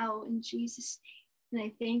filled now in Jesus' name. And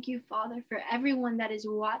I thank you, Father, for everyone that is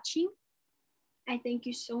watching. I thank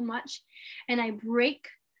you so much. And I break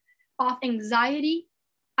off anxiety.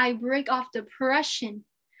 I break off depression.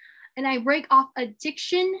 And I break off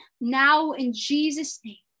addiction now in Jesus'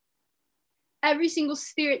 name. every single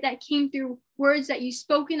spirit that came through words that you've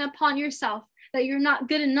spoken upon yourself, that you're not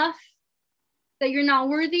good enough, that you're not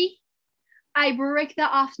worthy. I break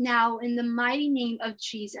that off now in the mighty name of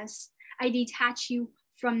Jesus. I detach you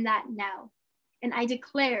from that now. And I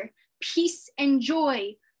declare peace and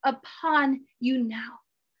joy upon you now.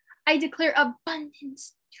 I declare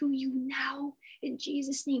abundance to you now in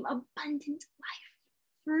Jesus' name. Abundant life,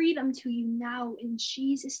 freedom to you now in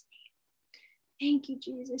Jesus' name. Thank you,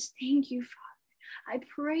 Jesus. Thank you, Father. I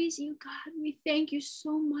praise you, God. We thank you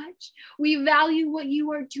so much. We value what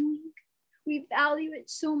you are doing. We value it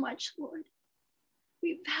so much, Lord.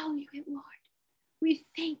 We value it, Lord. We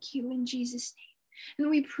thank you in Jesus' name. And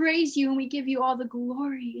we praise you and we give you all the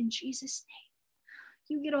glory in Jesus' name.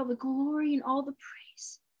 You get all the glory and all the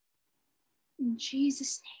praise. In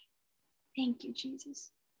Jesus' name. Thank you,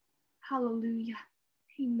 Jesus. Hallelujah.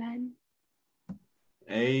 Amen.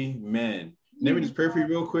 Amen. Let me just pray for you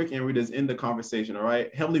real quick and we just end the conversation, all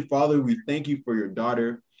right? Heavenly Father, we thank you for your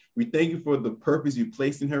daughter. We thank you for the purpose you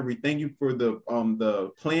placed in her. We thank you for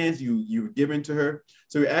the plans you've given to her.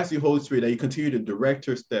 So we ask you, Holy Spirit, that you continue to direct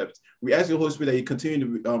her steps. We ask you, Holy Spirit, that you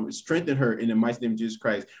continue to strengthen her in the mighty name of Jesus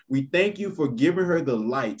Christ. We thank you for giving her the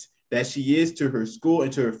light that she is to her school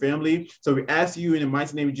and to her family. So we ask you in the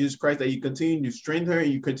mighty name of Jesus Christ that you continue to strengthen her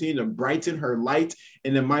and you continue to brighten her light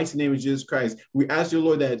in the mighty name of Jesus Christ. We ask you,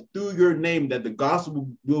 Lord, that through your name that the gospel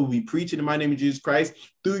will be preached in the mighty name of Jesus Christ.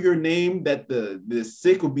 Through your name that the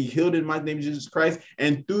sick will be healed in the mighty name of Jesus Christ.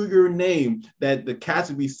 And through your name that the cats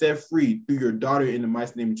will be set free through your daughter in the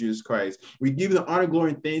mighty name of Jesus Christ. We give you the honor,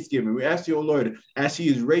 glory, and thanksgiving. We ask you, oh Lord, as she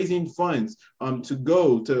is raising funds to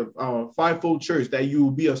go to Fivefold Church, that you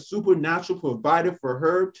will be a supernatural provider for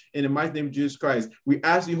her in the mighty name of Jesus Christ. We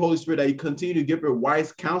ask you, Holy Spirit, that you continue to give her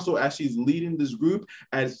wise counsel as she's leading this group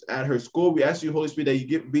at her school. We ask you, Holy Spirit, that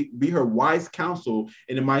you be her wise counsel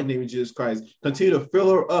in the mighty name of Jesus Christ. Continue to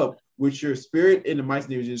fill her up with your spirit in the mighty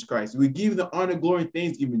name of Jesus Christ. We give you the honor, glory, and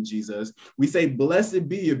thanksgiving, Jesus. We say, blessed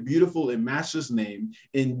be your beautiful and matchless name.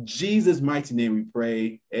 In Jesus' mighty name we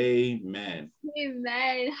pray. Amen.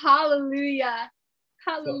 Amen. Hallelujah.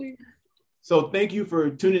 Hallelujah. So thank you for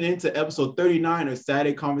tuning in to episode 39 of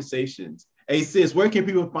Saturday Conversations. Hey, sis, where can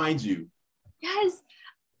people find you? Yes,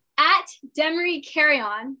 at Demery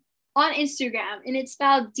Carrion on Instagram, and it's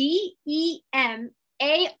spelled DEMAREE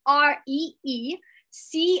CARREON.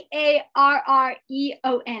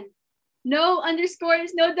 No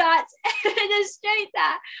underscores, no dots, just straight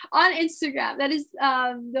that on Instagram. That is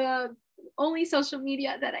the only social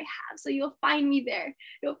media that I have. So you'll find me there.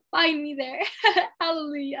 You'll find me there.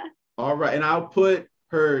 Hallelujah. All right. And I'll put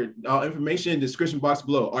her information in the description box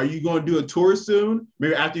below. Are you going to do a tour soon?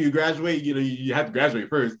 Maybe after you graduate, you have to graduate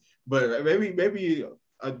first, but maybe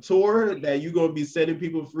a tour that you're going to be setting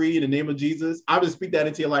people free in the name of Jesus. I'll just speak that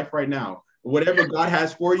into your life right now. Whatever God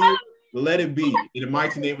has for you, let it be in the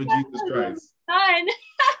mighty name of Jesus Christ. Done.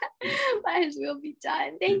 Might as well be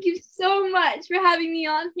done. Thank you so much for having me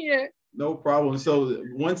on here. No problem. So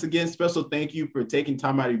once again, special thank you for taking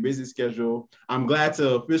time out of your busy schedule. I'm glad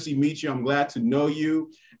to officially meet you. I'm glad to know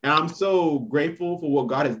you. And I'm so grateful for what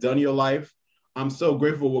God has done in your life. I'm so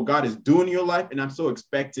grateful for what God is doing in your life. And I'm so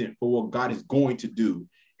expectant for what God is going to do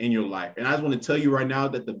in your life. And I just want to tell you right now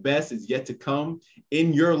that the best is yet to come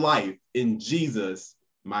in your life in Jesus'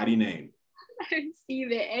 mighty name. I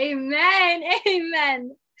receive it. Amen.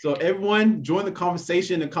 Amen. So everyone, join the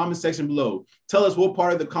conversation in the comment section below. Tell us what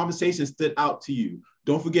part of the conversation stood out to you.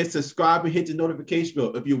 Don't forget to subscribe and hit the notification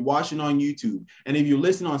bell if you're watching on YouTube. And if you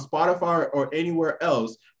listen on Spotify or anywhere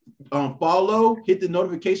else, follow, hit the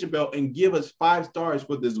notification bell, and give us 5 stars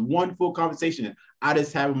for this wonderful conversation I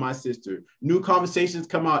just had with my sister. New conversations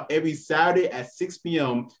come out every Saturday at 6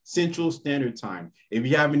 p.m. Central Standard Time. If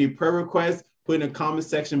you have any prayer requests, put in the comment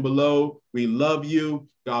section below. We love you.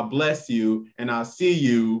 God bless you. And I'll see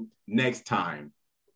you next time.